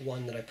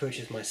 one that I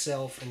purchased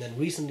myself, and then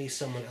recently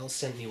someone else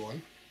sent me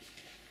one.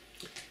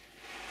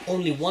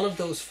 Only one of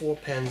those 4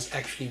 pens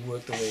actually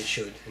worked the way it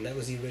should, and that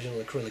was the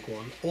original acrylic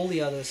one. All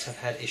the others have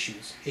had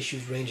issues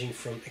ranging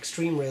from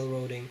extreme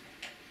railroading,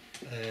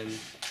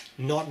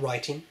 not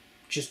writing,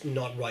 just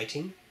not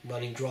writing,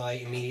 running dry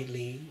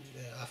immediately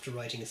after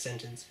writing a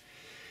sentence,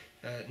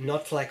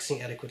 not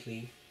flexing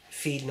adequately,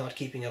 feed not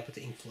keeping up with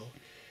the ink flow.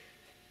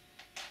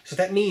 So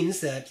that means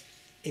that,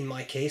 in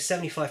my case,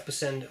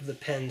 75% of the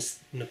pens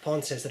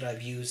Nippon sets that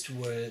I've used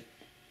were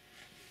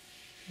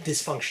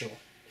dysfunctional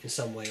in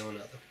some way or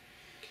another.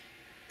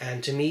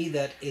 And to me,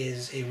 that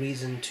is a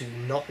reason to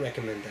not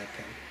recommend that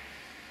pen.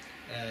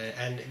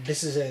 And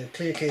this is a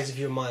clear case of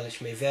your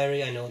mileage may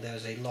vary. I know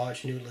there's a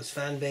large Noodler's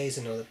fan base.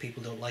 I know that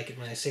people don't like it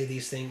when I say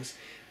these things.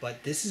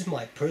 But this is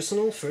my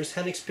personal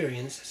first-hand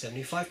experience.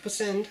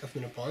 75% of the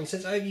Nippon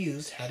sets I've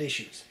used had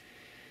issues.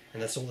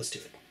 And that's all there is to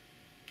it.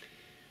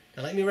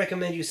 Now let me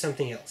recommend you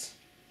something else.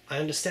 I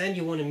understand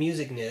you want a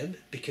music nib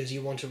because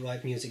you want to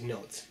write music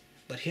notes.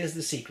 But here's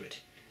the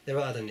secret. There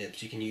are other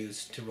nibs you can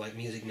use to write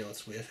music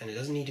notes with, and it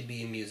doesn't need to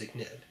be a music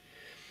nib.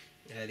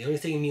 The only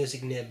thing a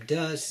music nib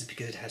does is,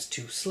 because it has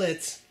 2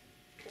 slits,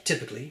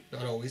 typically,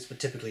 not always, but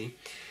typically,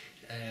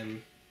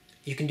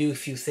 you can do a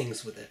few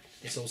things with it.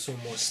 It's also a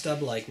more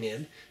stub-like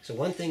nib. So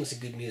one thing a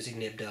good music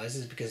nib does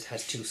is, because it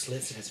has 2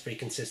 slits, it has very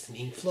consistent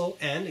ink flow,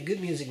 and a good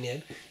music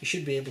nib, you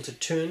should be able to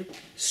turn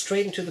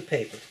straight into the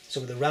paper.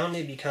 So with a round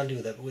nib you can't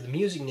do that, but with a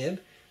music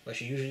nib, which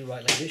you usually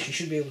write like this, you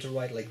should be able to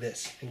write like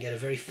this and get a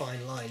very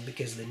fine line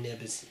because the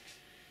nib is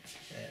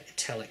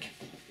italic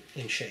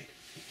in shape.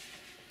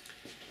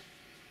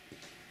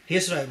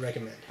 Here's what I would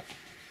recommend.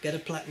 Get a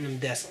platinum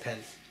desk pen.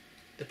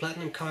 The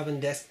platinum carbon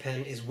desk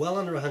pen is well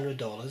under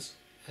 $100,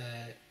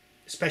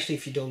 especially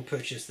if you don't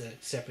purchase the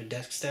separate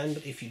desk stand,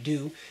 but if you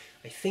do,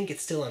 I think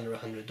it's still under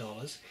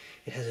 $100.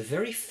 It has a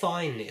very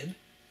fine nib,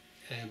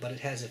 but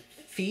it has a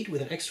feed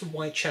with an extra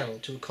wide channel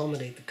to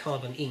accommodate the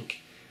carbon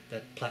ink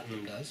that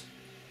platinum does.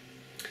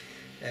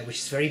 Which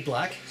is very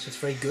black, so it's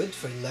very good,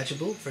 very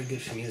legible, very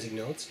good for music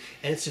notes,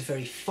 and it's a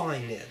very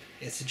fine nib.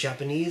 It's a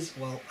Japanese,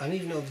 well, I don't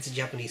even know if it's a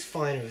Japanese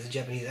fine or if it's a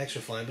Japanese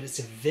extra fine, but it's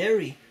a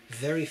very,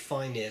 very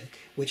fine nib,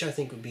 which I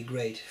think would be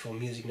great for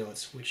music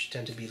notes, which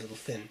tend to be a little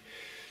thin.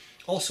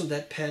 Also,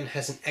 that pen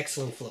has an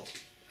excellent flow.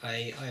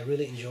 I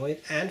really enjoy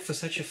it, and for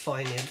such a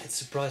fine nib, it's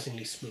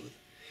surprisingly smooth.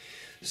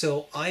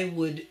 So I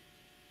would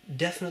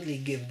definitely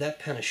give that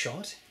pen a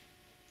shot,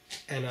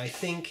 and I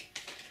think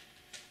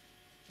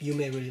you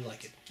may really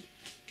like it.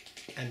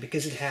 And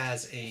because it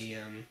has a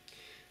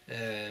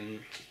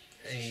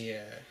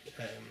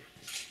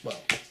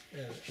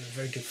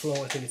very good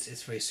flow, I think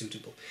it's very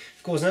suitable.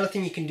 Of course, another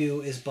thing you can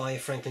do is buy a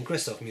Franklin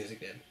Christoph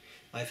music nib,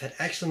 I've had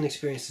excellent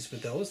experiences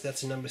with those.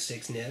 That's a number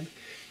 6 nib.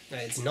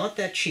 It's not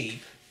that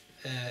cheap,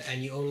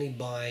 and you only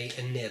buy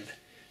a nib.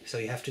 So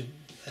you have to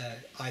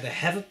either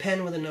have a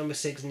pen with a number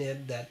 6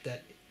 nib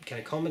that can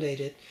accommodate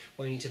it,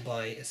 or you need to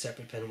buy a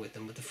separate pen with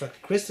them. But the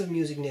Crystal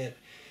Music nib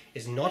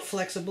is not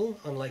flexible,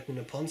 unlike the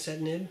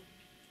Nippon-set nib,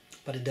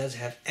 but it does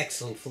have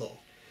excellent flow.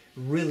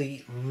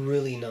 Really,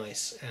 really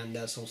nice, and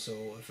that's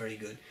also very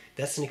good.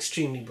 That's an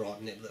extremely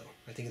broad nib though.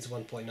 I think it's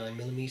 1.9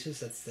 millimeters.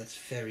 That's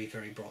very,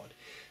 very broad.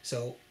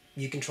 So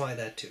you can try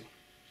that too.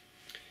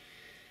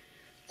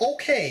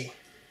 Okay,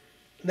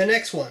 the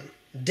next one,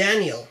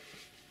 Daniel.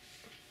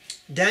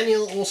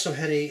 Daniel also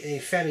had a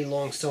fairly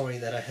long story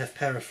that I have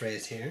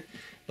paraphrased here,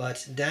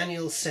 but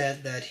Daniel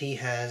said that he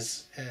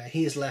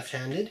is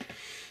left-handed.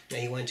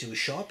 He went to a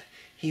shop.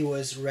 He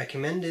was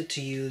recommended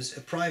to use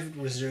a private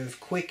reserve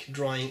quick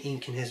drying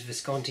ink in his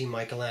Visconti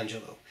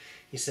Michelangelo.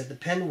 He said the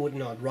pen would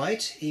not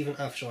write even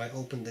after I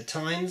opened the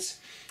tines.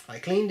 I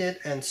cleaned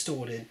it and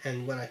stored it,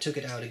 and when I took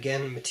it out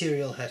again,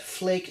 material had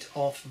flaked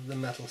off of the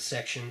metal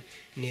section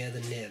near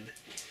the nib.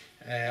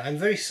 I'm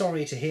very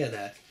sorry to hear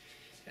that.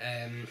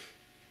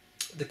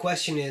 The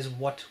question is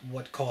what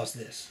caused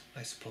this,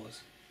 I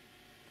suppose.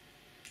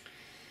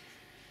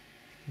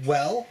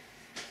 Well,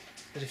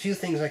 there's a few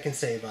things I can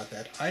say about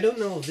that. I don't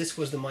know if this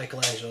was the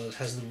Michelangelo that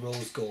has the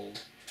rose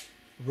gold.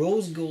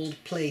 Rose gold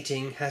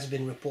plating has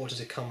been reported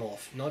to come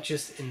off, not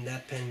just in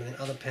that pen but in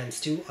other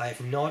pens too. I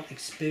have not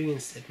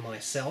experienced it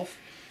myself,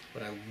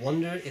 but I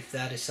wonder if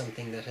that is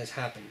something that has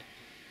happened.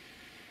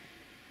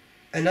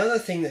 Another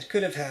thing that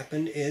could have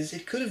happened is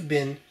it could have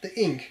been the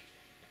ink.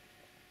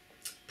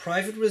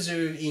 Private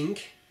reserve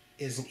ink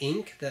is an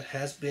ink that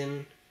has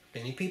been,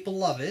 many people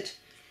love it,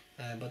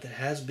 but that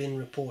has been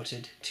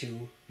reported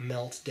to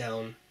melt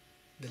down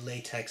the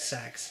latex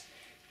sacs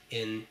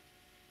in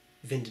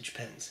vintage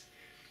pens.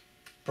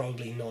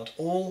 Probably not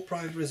all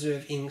private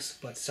reserve inks,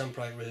 but some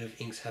private reserve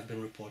inks have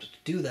been reported to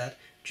do that,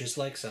 just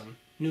like some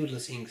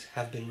nudeless inks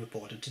have been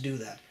reported to do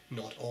that.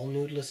 Not all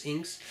nudeless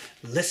inks.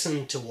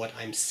 Listen to what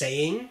I'm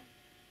saying,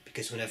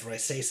 because whenever I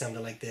say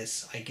something like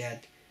this, I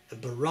get a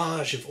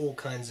barrage of all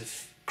kinds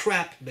of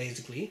crap,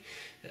 basically,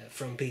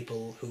 from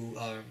people who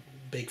are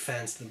big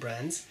fans of the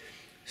brands.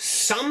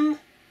 Some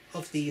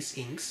of these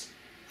inks,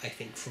 I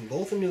think, from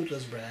both the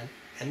nudeless brand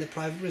and the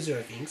private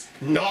reserve inks,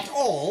 not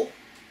all,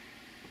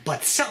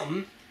 but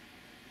some,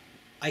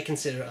 I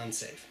consider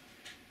unsafe.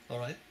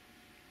 Alright?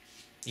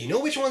 You know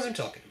which ones I'm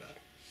talking about.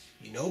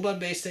 You know about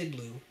Bay State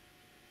Blue.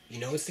 You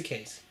know it's the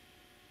case.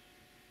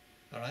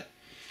 Alright?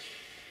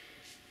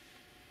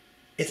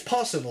 It's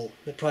possible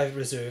that private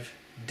reserve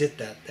did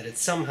that it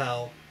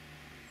somehow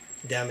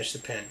damaged the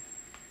pen.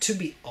 To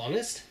be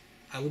honest,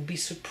 I would be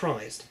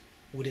surprised.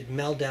 Would it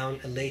melt down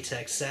a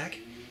latex sac?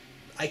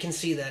 I can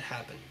see that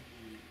happen.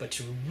 But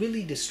to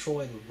really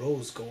destroy the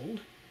rose gold,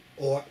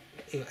 or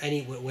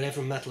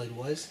whatever metal it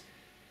was,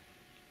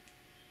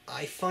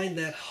 I find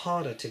that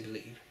harder to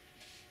believe.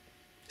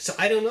 So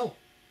I don't know.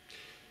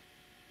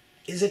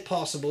 Is it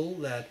possible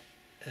that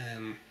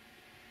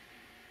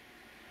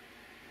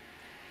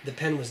the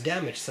pen was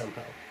damaged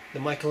somehow? The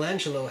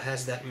Michelangelo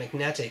has that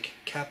magnetic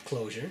cap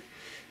closure.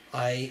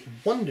 I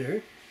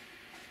wonder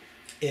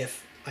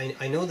if,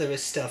 I know there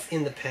is stuff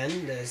in the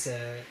pen, there's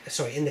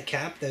in the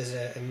cap, there's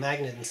a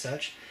magnet and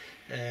such.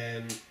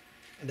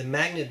 The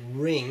magnet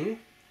ring,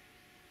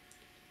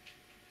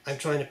 I'm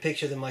trying to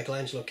picture the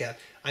Michelangelo cap.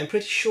 I'm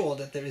pretty sure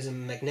that there is a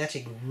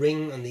magnetic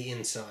ring on the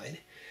inside,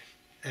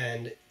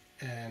 and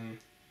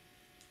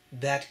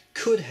that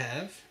could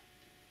have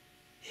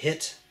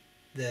hit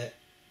the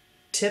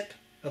tip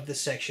of the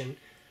section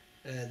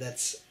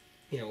that's,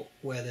 you know,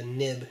 where the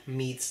nib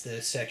meets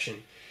the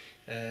section.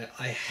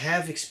 I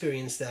have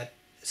experienced that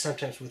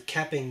sometimes with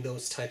capping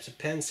those types of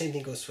pens. Same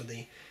thing goes for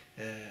the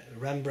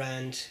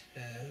Rembrandt,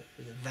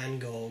 the Van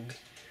Gogh,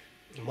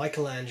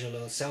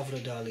 Michelangelo, Salvador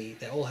Dali.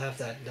 They all have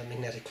that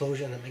magnetic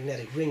closure, and the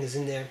magnetic ring is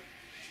in there.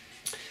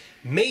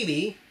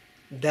 Maybe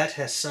that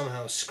has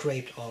somehow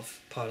scraped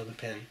off part of the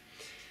pen.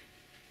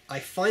 I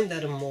find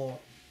that a more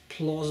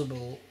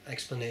plausible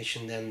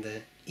explanation than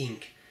the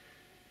ink,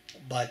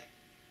 but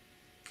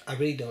I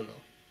really don't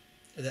know.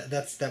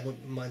 That's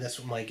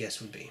what my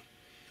guess would be.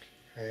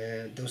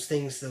 Those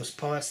things, those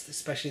parts,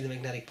 especially the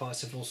magnetic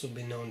parts, have also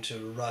been known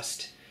to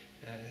rust,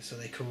 so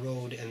they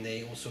corrode, and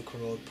they also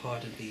corrode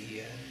part of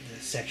the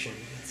section.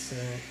 It's,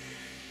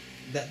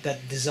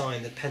 that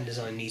design, the pen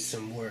design, needs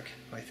some work,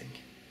 I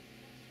think.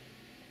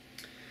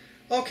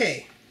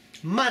 Okay,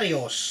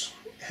 Marios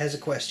has a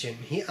question.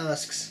 He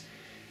asks,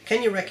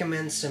 can you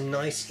recommend some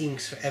nice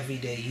inks for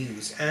everyday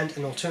use and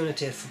an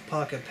alternative for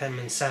Parker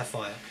Penman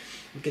Sapphire?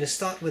 I'm going to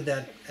start with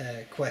that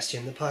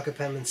question, the Parker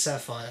Penman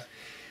Sapphire.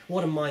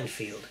 What a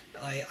minefield.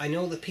 I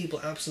know that people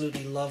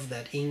absolutely love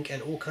that ink,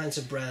 and all kinds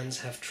of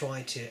brands have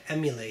tried to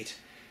emulate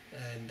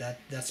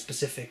that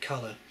specific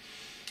color.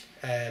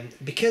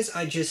 Because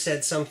I just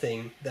said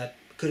something that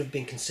could have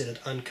been considered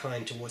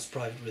unkind towards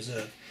Private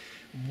Reserve,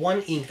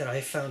 one ink that I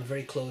found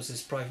very close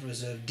is Private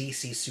Reserve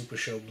DC Super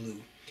Show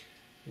Blue.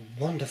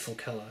 Wonderful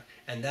color.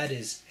 and that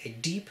is a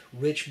deep,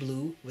 rich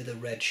blue with a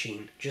red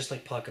sheen, just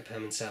like Parker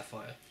Penman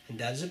Sapphire. And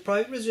that is a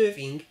private reserve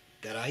ink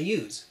that I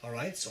use,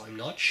 alright? So I'm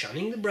not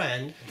shunning the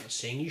brand, I'm not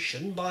saying you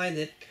shouldn't buy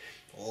that.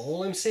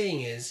 All I'm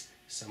saying is,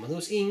 some of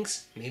those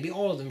inks, maybe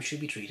all of them, should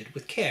be treated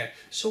with care.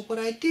 So what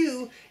I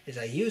do is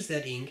I use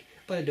that ink,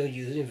 but I don't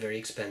use it in very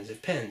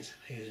expensive pens.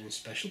 I use it in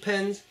special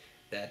pens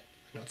that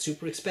are not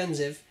super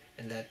expensive,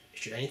 and that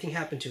should anything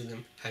happen to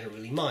them, I don't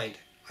really mind.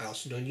 I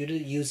also don't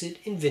use it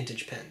in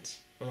vintage pens,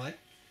 alright?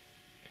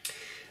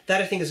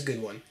 That I think is a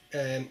good one.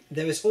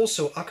 There is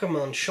also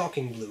Ackerman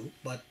Shocking Blue,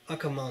 but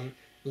Ackerman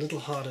a little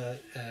harder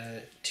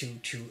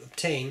to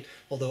obtain,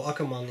 although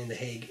Ackerman in The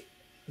Hague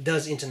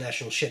does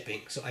international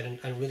shipping, so I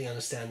don't really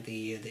understand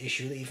the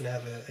issue. They even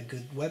have a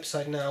good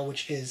website now,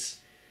 which is,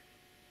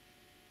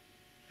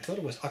 I thought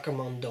it was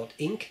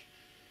ackerman.ink,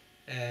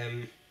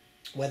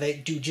 where they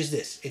do just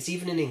this. It's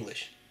even in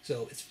English,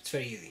 so it's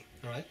very easy,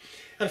 alright?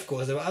 And of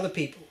course there are other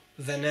people.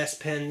 Van Ness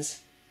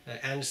pens,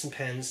 Anderson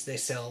pens, they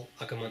sell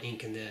Ackerman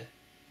ink in the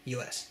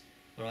US,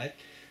 alright?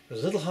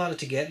 It's a little harder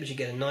to get, but you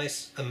get a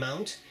nice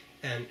amount.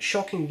 And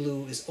Shocking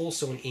Blue is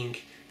also an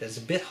ink that's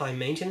a bit high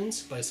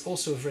maintenance, but it's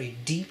also a very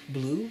deep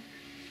blue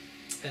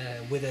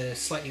with a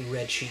slightly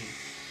red sheen.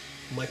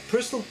 My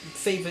personal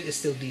favorite is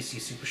still DC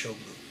Super Show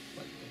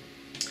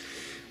Blue.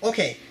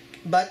 Okay,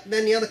 but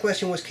then the other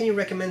question was, can you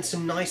recommend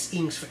some nice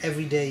inks for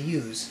everyday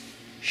use?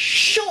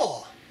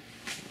 Sure!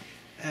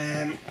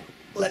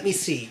 Let me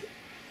see.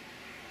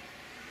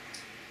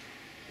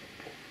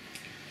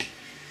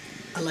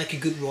 I like a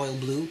good royal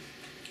blue.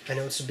 I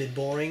know it's a bit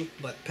boring,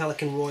 but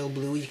Pelican Royal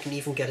Blue, you can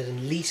even get it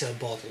in liter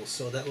bottles,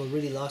 so that will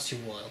really last you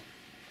a while.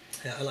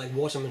 I like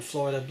Waterman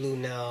Florida Blue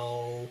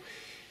now,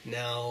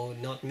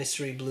 not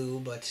Mystery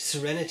Blue, but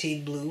Serenity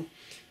Blue,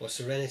 or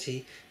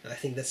Serenity. I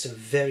think that's a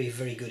very,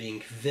 very good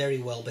ink, very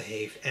well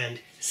behaved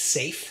and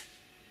safe.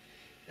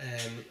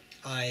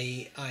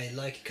 I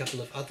like a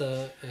couple of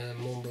other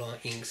Mont Blanc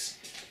inks.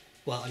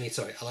 Well, I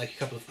like a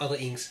couple of other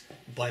inks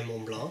by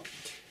Mont Blanc.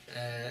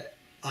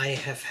 I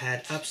have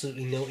had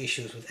absolutely no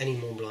issues with any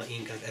Mont Blanc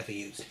ink I've ever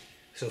used.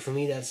 So for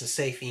me that's a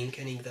safe ink,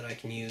 an ink that I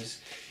can use.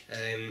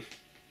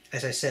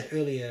 As I said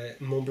earlier,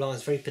 Mont Blanc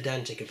is very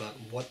pedantic about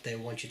what they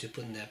want you to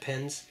put in their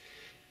pens.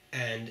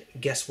 And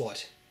guess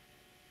what?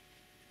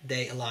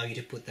 They allow you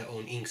to put their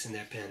own inks in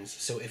their pens.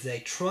 So if they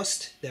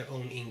trust their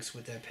own inks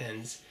with their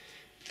pens,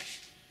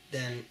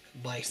 then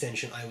by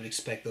extension I would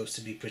expect those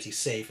to be pretty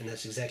safe, and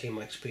that's exactly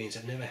my experience.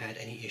 I've never had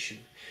any issue.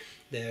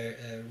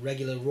 Their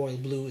regular Royal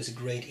Blue is a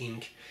great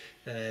ink.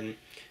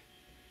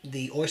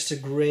 The Oyster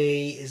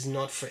Grey is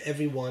not for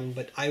everyone,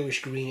 but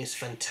Irish Green is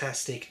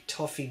fantastic.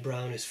 Toffee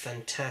Brown is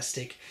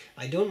fantastic.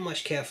 I don't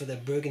much care for the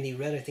Burgundy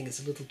Red. I think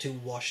it's a little too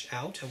washed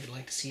out. I would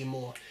like to see a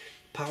more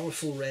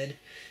powerful red.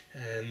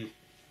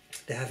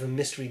 They have a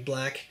Mystery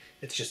Black.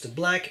 It's just a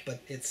black,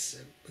 but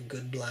it's a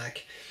good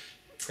black.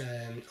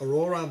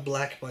 Aurora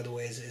Black, by the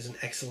way, is an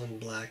excellent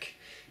black.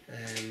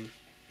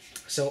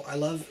 So I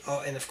love,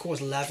 and of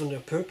course Lavender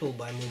Purple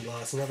by Mont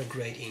Blanc is another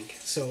great ink.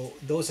 So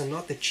those are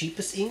not the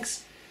cheapest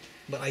inks,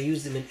 but I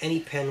use them in any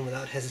pen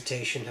without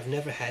hesitation. I've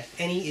never had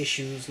any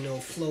issues, no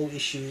flow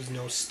issues,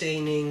 no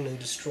staining, no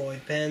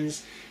destroyed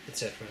pens,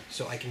 etc.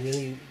 So I can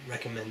really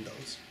recommend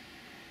those.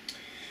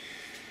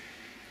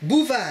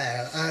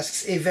 Bouvard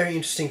asks a very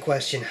interesting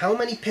question. How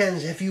many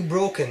pens have you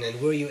broken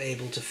and were you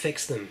able to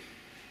fix them?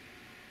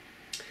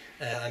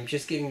 I'm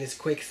just giving this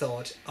quick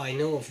thought. I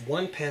know of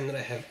one pen that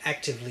I have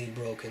actively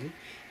broken.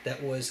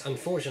 That was,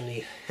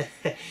 unfortunately,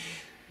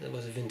 that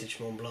was a vintage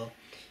Mont Blanc.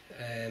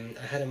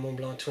 I had a Mont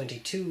Blanc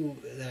 22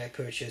 that I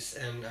purchased,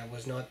 and I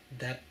was not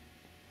that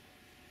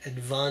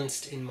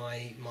advanced in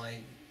my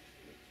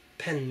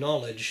pen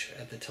knowledge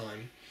at the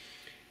time.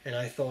 And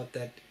I thought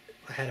that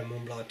I had a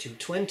Mont Blanc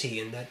 220,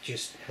 and that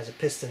just has a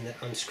piston that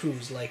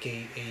unscrews like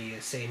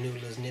say, a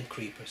Noodler's nib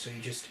creeper. So you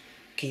just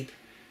keep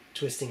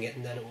twisting it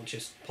and then it will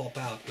just pop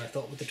out, and I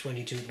thought with the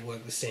 22 it would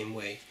work the same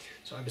way.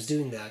 So I was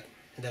doing that,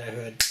 and then I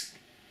heard,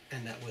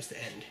 and that was the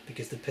end,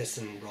 because the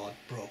piston rod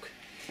broke.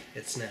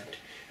 It snapped,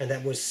 and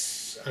that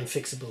was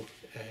unfixable,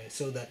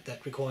 so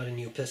that required a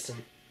new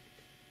piston.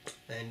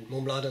 And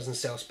Mont Blanc doesn't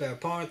sell spare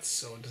parts,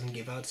 so it doesn't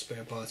give out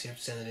spare parts. You have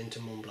to send it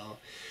into Mont Blanc.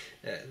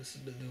 It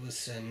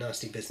was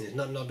nasty business,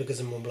 not because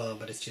of Mont Blanc,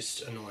 but it's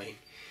just annoying.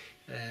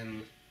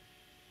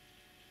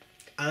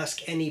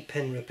 Ask any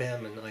pen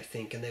repairman, I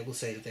think, and they will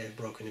say that they have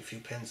broken a few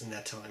pens in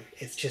that time.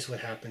 It's just what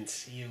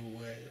happens.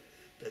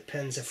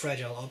 Pens are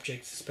fragile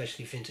objects,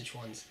 especially vintage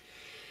ones.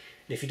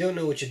 And if you don't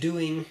know what you're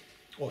doing,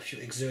 or if you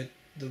exert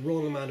the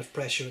wrong amount of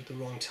pressure at the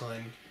wrong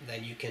time,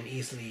 then you can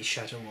easily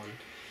shatter one.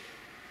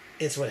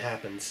 It's what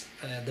happens.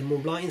 The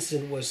Mont Blanc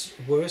incident was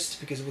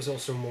worst because it was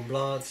also Mont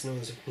Blanc. It's known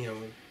as a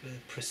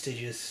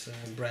prestigious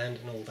brand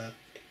and all that.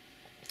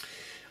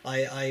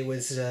 I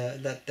was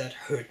that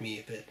hurt me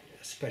a bit,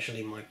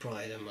 especially my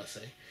pride, I must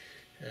say.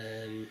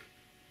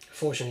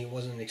 Fortunately, it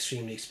wasn't an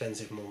extremely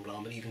expensive Mont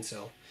Blanc, but even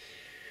so.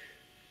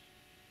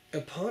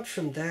 Apart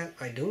from that,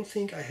 I don't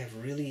think I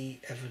have really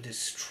ever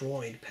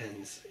destroyed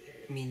pens.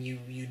 I mean,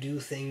 you do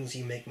things,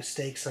 you make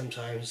mistakes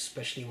sometimes,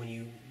 especially when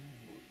you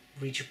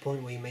reach a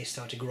point where you may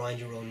start to grind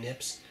your own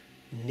nibs,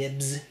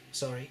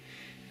 sorry,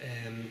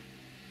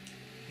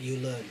 you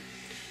learn.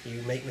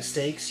 You make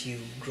mistakes, you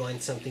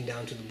grind something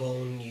down to the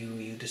bone,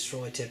 you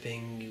destroy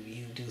tipping,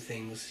 you do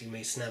things, you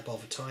may snap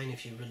off a tine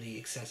if you're really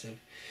excessive.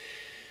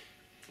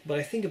 But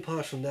I think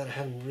apart from that I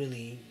haven't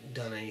really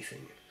done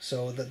anything.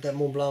 So that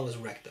Mont Blanc was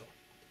wrecked though,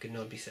 could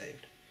not be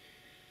saved.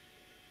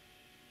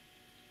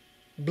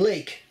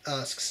 Blake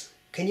asks,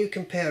 can you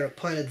compare a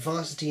Pilot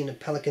Varsity and a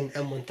Pelican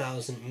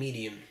M1000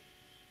 medium?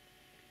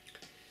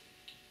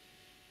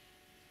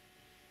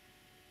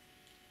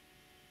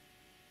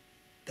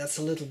 That's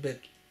a little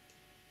bit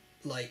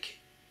like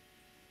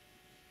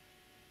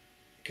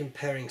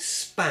comparing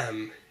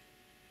Spam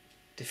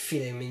to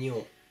filet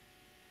mignon.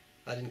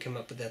 I didn't come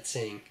up with that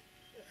saying.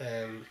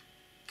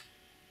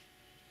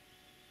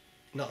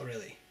 Not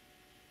really.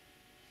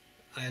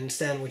 I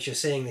understand what you're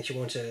saying, that you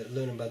want to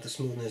learn about the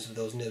smoothness of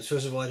those nibs.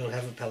 First of all, I don't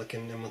have a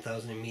Pelican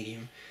M1000 in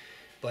medium,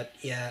 but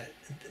yeah,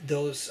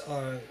 those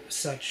are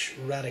such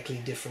radically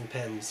different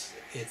pens.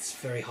 It's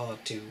very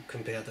hard to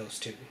compare those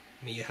two.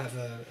 I mean, you have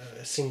a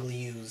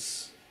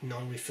single-use,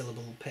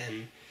 non-refillable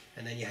pen,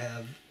 and then you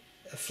have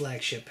a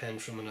flagship pen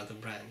from another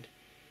brand.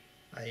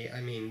 I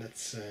mean,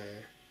 that's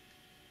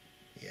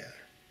yeah,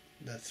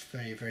 that's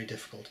very, very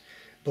difficult.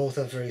 Both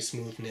are very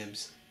smooth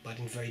nibs, but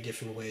in very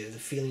different ways. The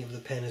feeling of the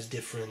pen is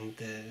different,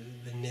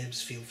 the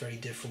nibs feel very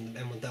different.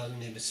 The M1000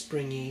 nib is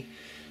springy.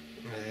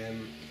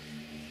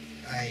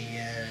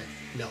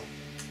 No,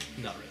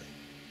 not really.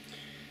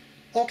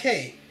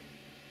 Okay,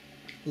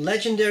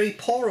 Legendary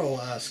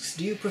Poro asks,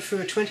 do you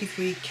prefer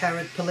 23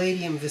 karat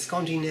palladium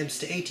Visconti nibs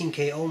to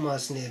 18K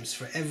Omas nibs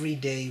for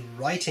everyday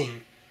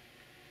writing?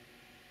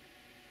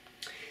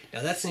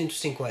 Now that's an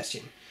interesting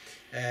question.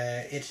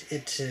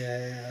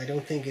 I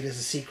don't think it is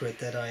a secret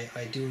that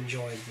I do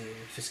enjoy the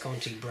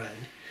Visconti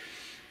brand,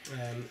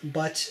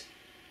 but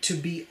to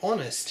be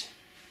honest,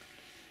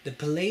 the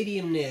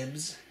palladium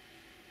nibs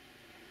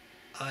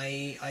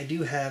I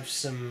do have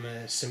some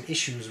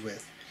issues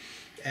with,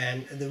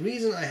 and the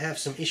reason I have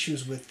some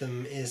issues with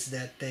them is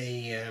that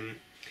they're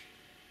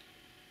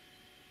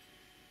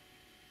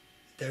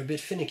a bit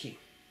finicky.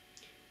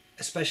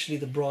 Especially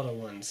the broader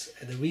ones.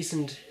 The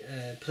recent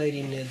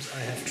palladium nibs I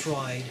have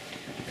tried,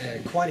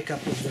 quite a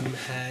couple of them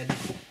had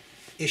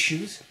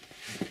issues,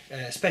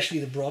 especially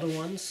the broader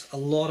ones. A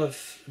lot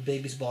of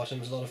baby's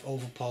bottoms, a lot of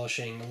over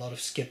polishing, a lot of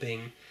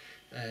skipping,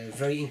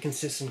 very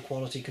inconsistent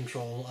quality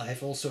control. I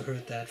have also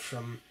heard that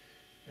from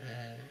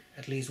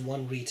at least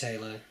one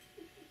retailer,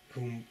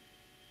 whom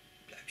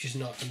I'm just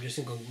not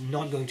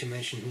going to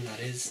mention who that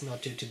is,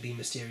 not to be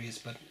mysterious,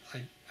 but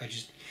I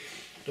just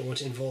don't want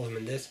to involve him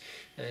in this.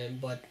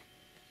 But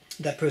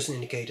that person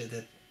indicated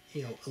that,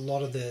 you know, a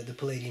lot of the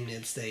palladium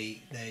nibs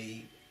they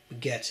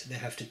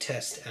have to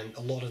test, and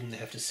a lot of them they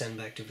have to send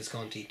back to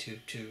Visconti to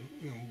you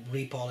know,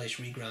 repolish,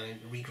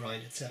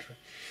 regrind, etc.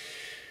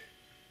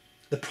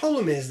 The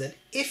problem is that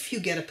if you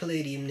get a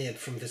palladium nib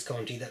from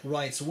Visconti that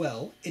writes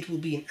well, it will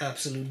be an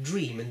absolute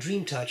dream. And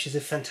Dream Touch is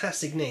a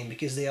fantastic name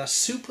because they are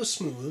super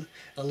smooth,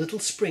 a little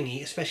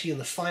springy, especially on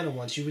the finer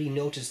ones. You really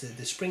notice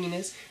the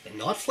springiness. They're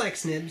not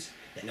flex nibs,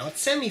 they're not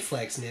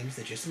semi-flex nibs,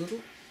 they're just a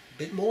little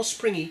bit more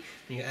springy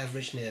than your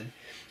average nib.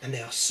 And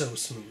they are so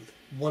smooth.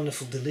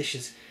 Wonderful,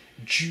 delicious,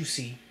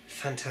 juicy,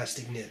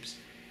 fantastic nibs.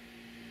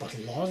 But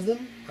a lot of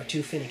them are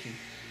too finicky.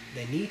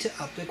 They need to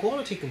up their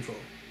quality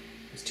control.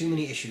 There's too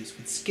many issues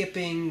with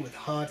skipping, with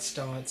hard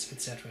starts,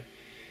 etc.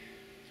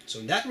 So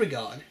in that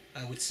regard,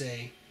 I would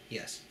say,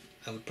 yes,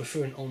 I would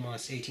prefer an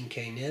Omas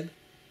 18K nib.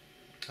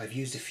 I've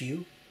used a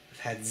few. I've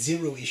had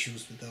zero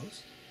issues with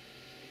those.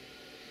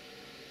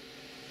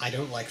 I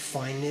don't like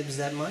fine nibs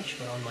that much,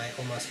 but on my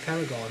Omas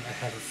Paragon I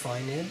have a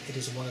fine nib. It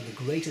is one of the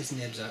greatest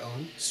nibs I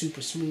own.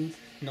 Super smooth,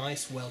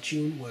 nice, well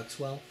tuned, works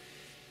well.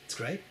 It's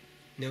great.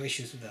 No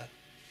issues with that.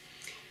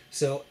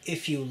 So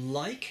if you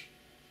like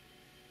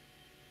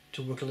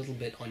to work a little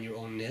bit on your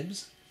own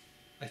nibs,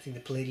 I think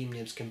the palladium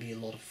nibs can be a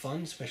lot of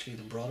fun, especially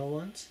the broader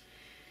ones.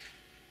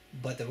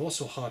 But they're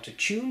also hard to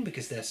tune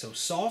because they're so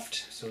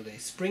soft, so they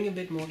spring a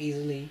bit more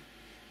easily.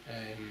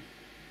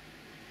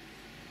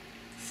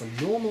 For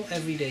normal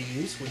everyday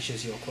use, which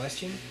is your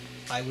question,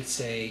 I would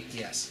say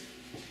yes.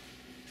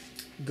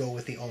 Go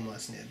with the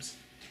Omas nibs.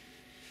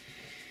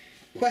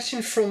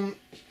 Question from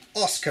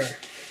Oscar.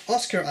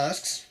 Oscar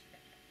asks,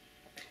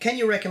 can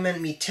you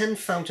recommend me 10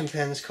 fountain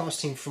pens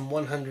costing from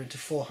 $100 to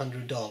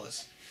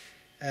 $400?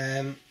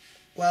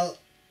 Well,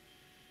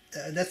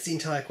 that's the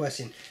entire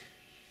question.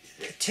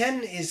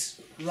 10 is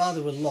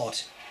rather a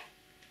lot,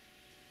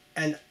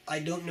 and I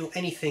don't know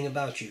anything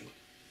about you,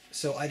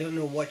 so I don't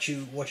know what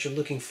you're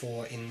looking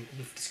for.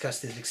 We've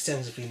discussed this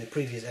extensively in the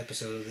previous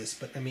episode of this,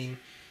 but I mean,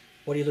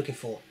 what are you looking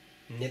for?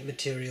 Nib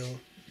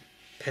material,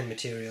 pen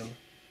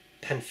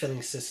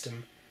filling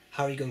system.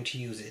 How are you going to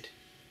use it?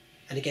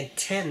 And again,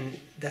 10,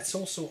 that's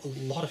also a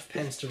lot of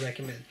pens to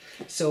recommend.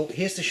 So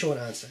here's the short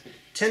answer.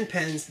 10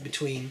 pens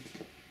between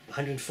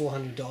 $100 and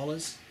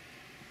 $400,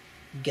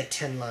 get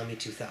 10 Lamy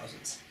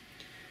 2000s.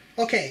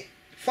 Okay,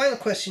 final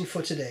question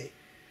for today.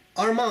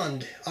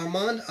 Armand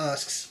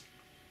asks,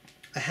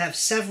 I have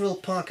several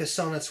Parker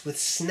sonnets with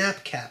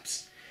snap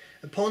caps.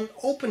 Upon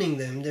opening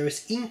them, there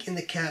is ink in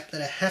the cap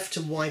that I have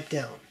to wipe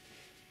down.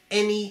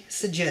 Any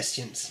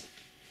suggestions?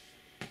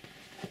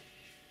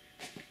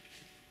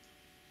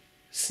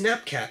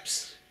 Snap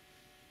caps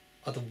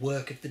are the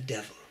work of the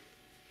devil.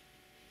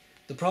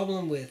 The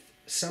problem with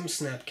some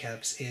snap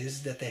caps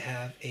is that they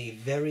have a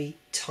very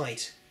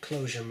tight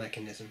closure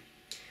mechanism.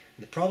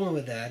 And the problem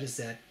with that is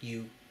that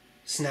you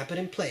snap it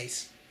in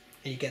place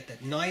and you get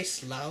that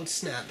nice loud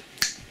snap.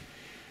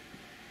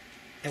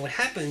 And what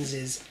happens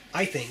is,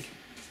 I think,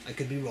 I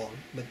could be wrong,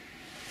 but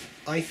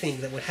I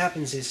think that what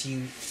happens is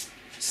you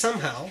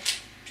somehow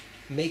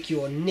make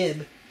your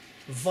nib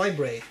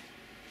vibrate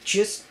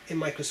just a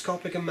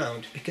microscopic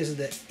amount because of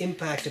the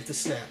impact of the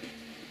snap.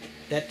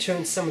 That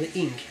turns some of the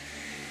ink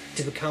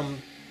to become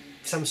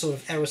some sort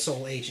of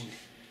aerosol agent.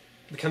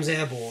 It becomes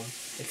airborne,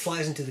 it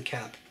flies into the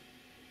cap,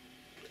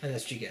 and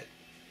that's what you get.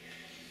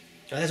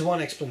 Now, that's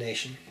one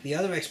explanation. The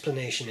other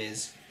explanation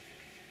is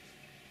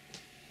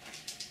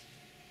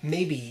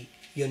maybe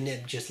your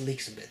nib just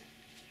leaks a bit.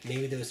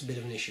 Maybe there was a bit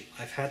of an issue.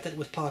 I've had that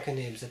with Parker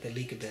nibs, that they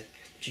leak a bit,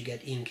 that you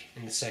get ink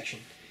in the section.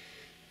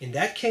 In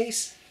that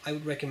case, I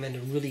would recommend a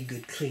really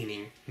good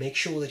cleaning. Make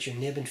sure that your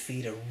nib and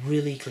feed are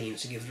really clean.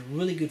 So give it a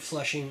really good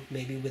flushing,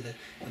 maybe with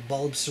a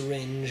bulb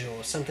syringe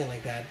or something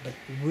like that, but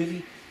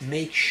really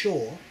make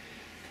sure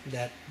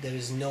that there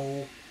is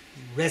no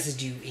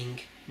residue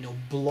ink, no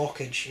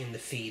blockage in the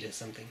feed or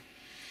something.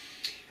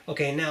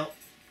 Okay, now,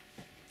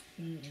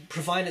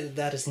 provided that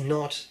that is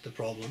not the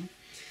problem,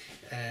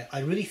 I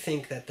really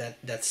think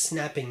that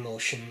snapping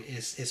motion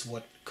is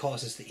what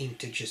causes the ink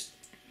to just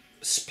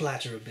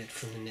splatter a bit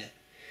from the nib.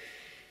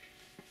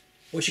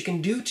 What you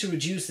can do to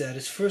reduce that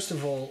is, first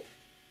of all,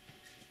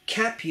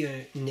 cap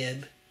your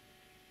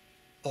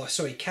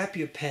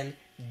pen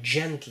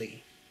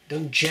gently.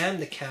 Don't jam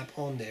the cap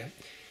on there.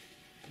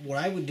 What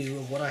I would do,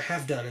 and what I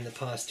have done in the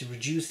past to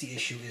reduce the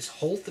issue, is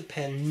hold the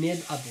pen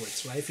nib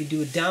upwards, right? If you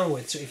do it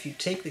downwards, so if you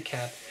take the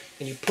cap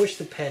and you push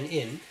the pen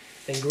in,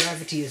 then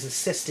gravity is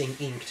assisting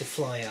ink to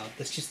fly out.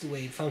 That's just the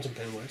way fountain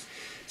pen works.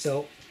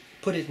 So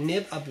put it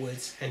nib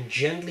upwards and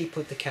gently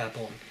put the cap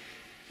on.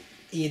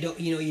 You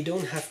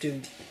don't have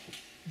to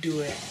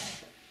do it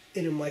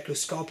in a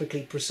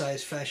microscopically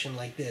precise fashion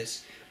like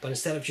this, but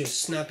instead of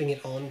just snapping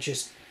it on,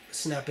 just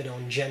snap it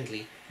on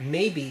gently.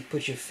 Maybe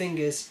put your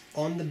fingers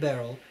on the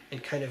barrel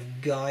and kind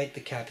of guide the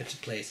cap into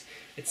place.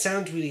 It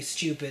sounds really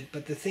stupid,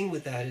 but the thing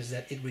with that is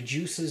that it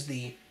reduces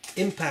the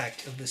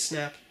impact of the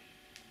snap.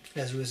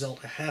 As a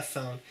result, I have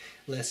found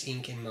less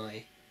ink in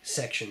my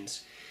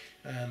sections.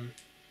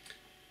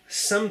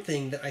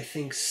 Something that I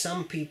think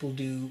some people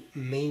do,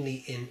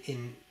 mainly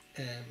in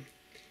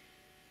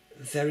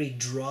very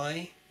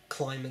dry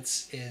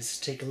climates, is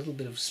take a little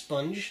bit of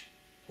sponge,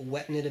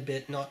 wetten it a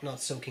bit, not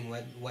soaking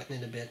wet,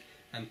 wetten it a bit,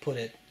 and put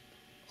it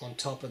on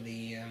top of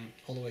the,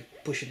 all the way,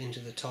 push it into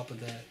the top of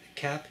the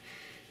cap.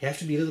 You have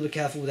to be a little bit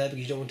careful with that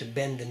because you don't want to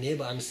bend the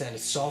nib. I understand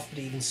it's soft, but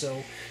even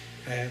so,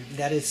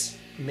 that is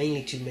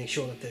mainly to make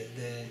sure that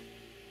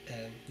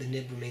the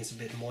nib remains a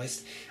bit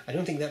moist. I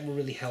don't think that will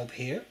really help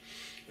here.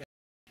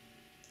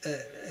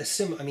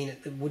 I mean,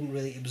 it wouldn't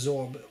really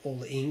absorb all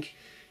the ink.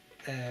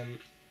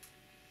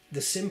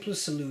 The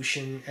simplest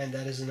solution, and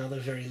that is another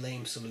very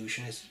lame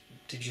solution, is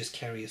to just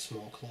carry a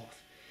small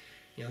cloth.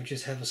 You know,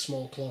 just have a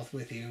small cloth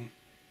with you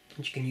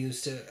that you can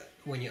use to,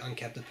 when you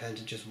uncap the pen,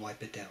 to just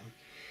wipe it down.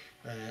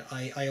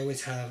 I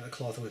always have a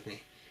cloth with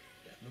me.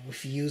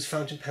 If you use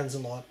fountain pens a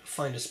lot,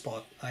 find a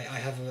spot. I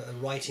have a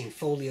writing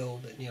folio,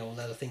 that, you know,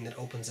 that thing that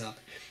opens up.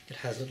 It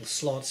has little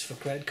slots for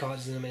credit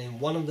cards in them, and in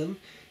one of them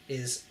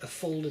is a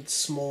folded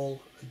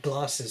small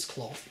glasses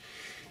cloth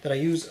that I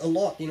use a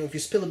lot. You know, if you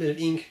spill a bit of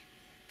ink,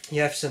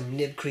 you have some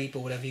nib creep or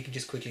whatever, you can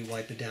just quickly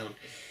wipe it down.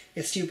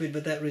 It's stupid,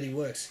 but that really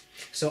works.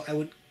 So I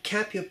would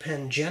cap your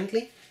pen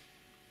gently,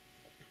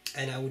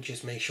 and I would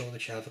just make sure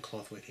that you have a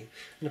cloth with you.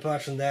 And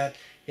apart from that,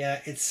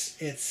 yeah, it's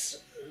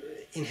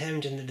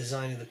inherent in the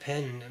design of the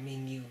pen. I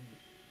mean,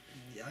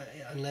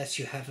 unless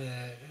you have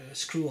a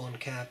screw-on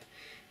cap,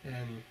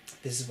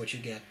 this is what you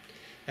get.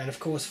 And of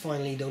course,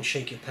 finally, don't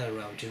shake your pen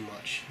around too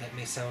much. That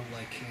may sound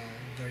like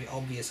a very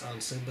obvious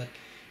answer, but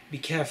be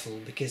careful,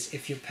 because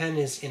if your pen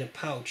is in a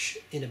pouch,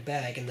 in a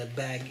bag, and that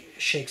bag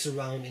shakes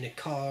around in a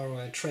car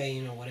or a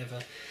train or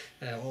whatever,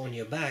 or on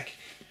your back,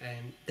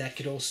 that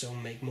could also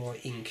make more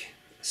ink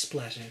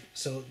splatter.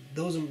 So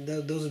those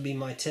would be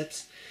my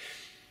tips,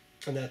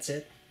 and that's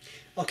it.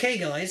 Okay,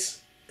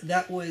 guys,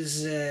 that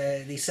was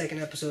the second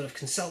episode of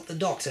Consult the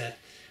Doctor.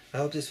 I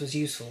hope this was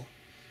useful.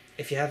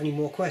 If you have any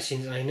more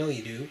questions, and I know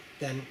you do,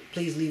 then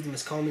please leave them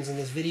as comments on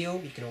this video.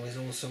 You can always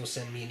also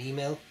send me an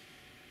email.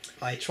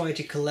 I try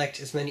to collect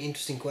as many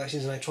interesting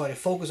questions, and I try to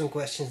focus on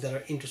questions that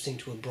are interesting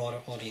to a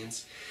broader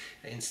audience,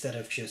 instead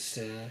of just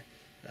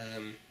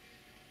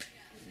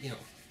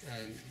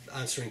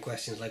answering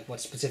questions like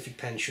what specific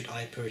pen should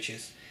I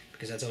purchase,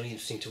 because that's only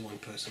interesting to one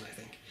person, I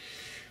think.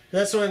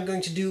 That's what I'm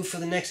going to do for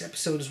the next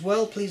episode as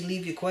well. Please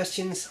leave your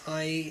questions.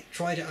 I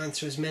try to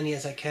answer as many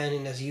as I can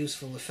in as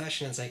useful a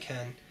fashion as I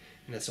can,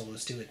 and that's all.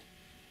 Let's do it.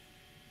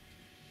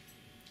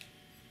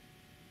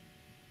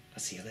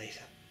 I'll see you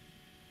later.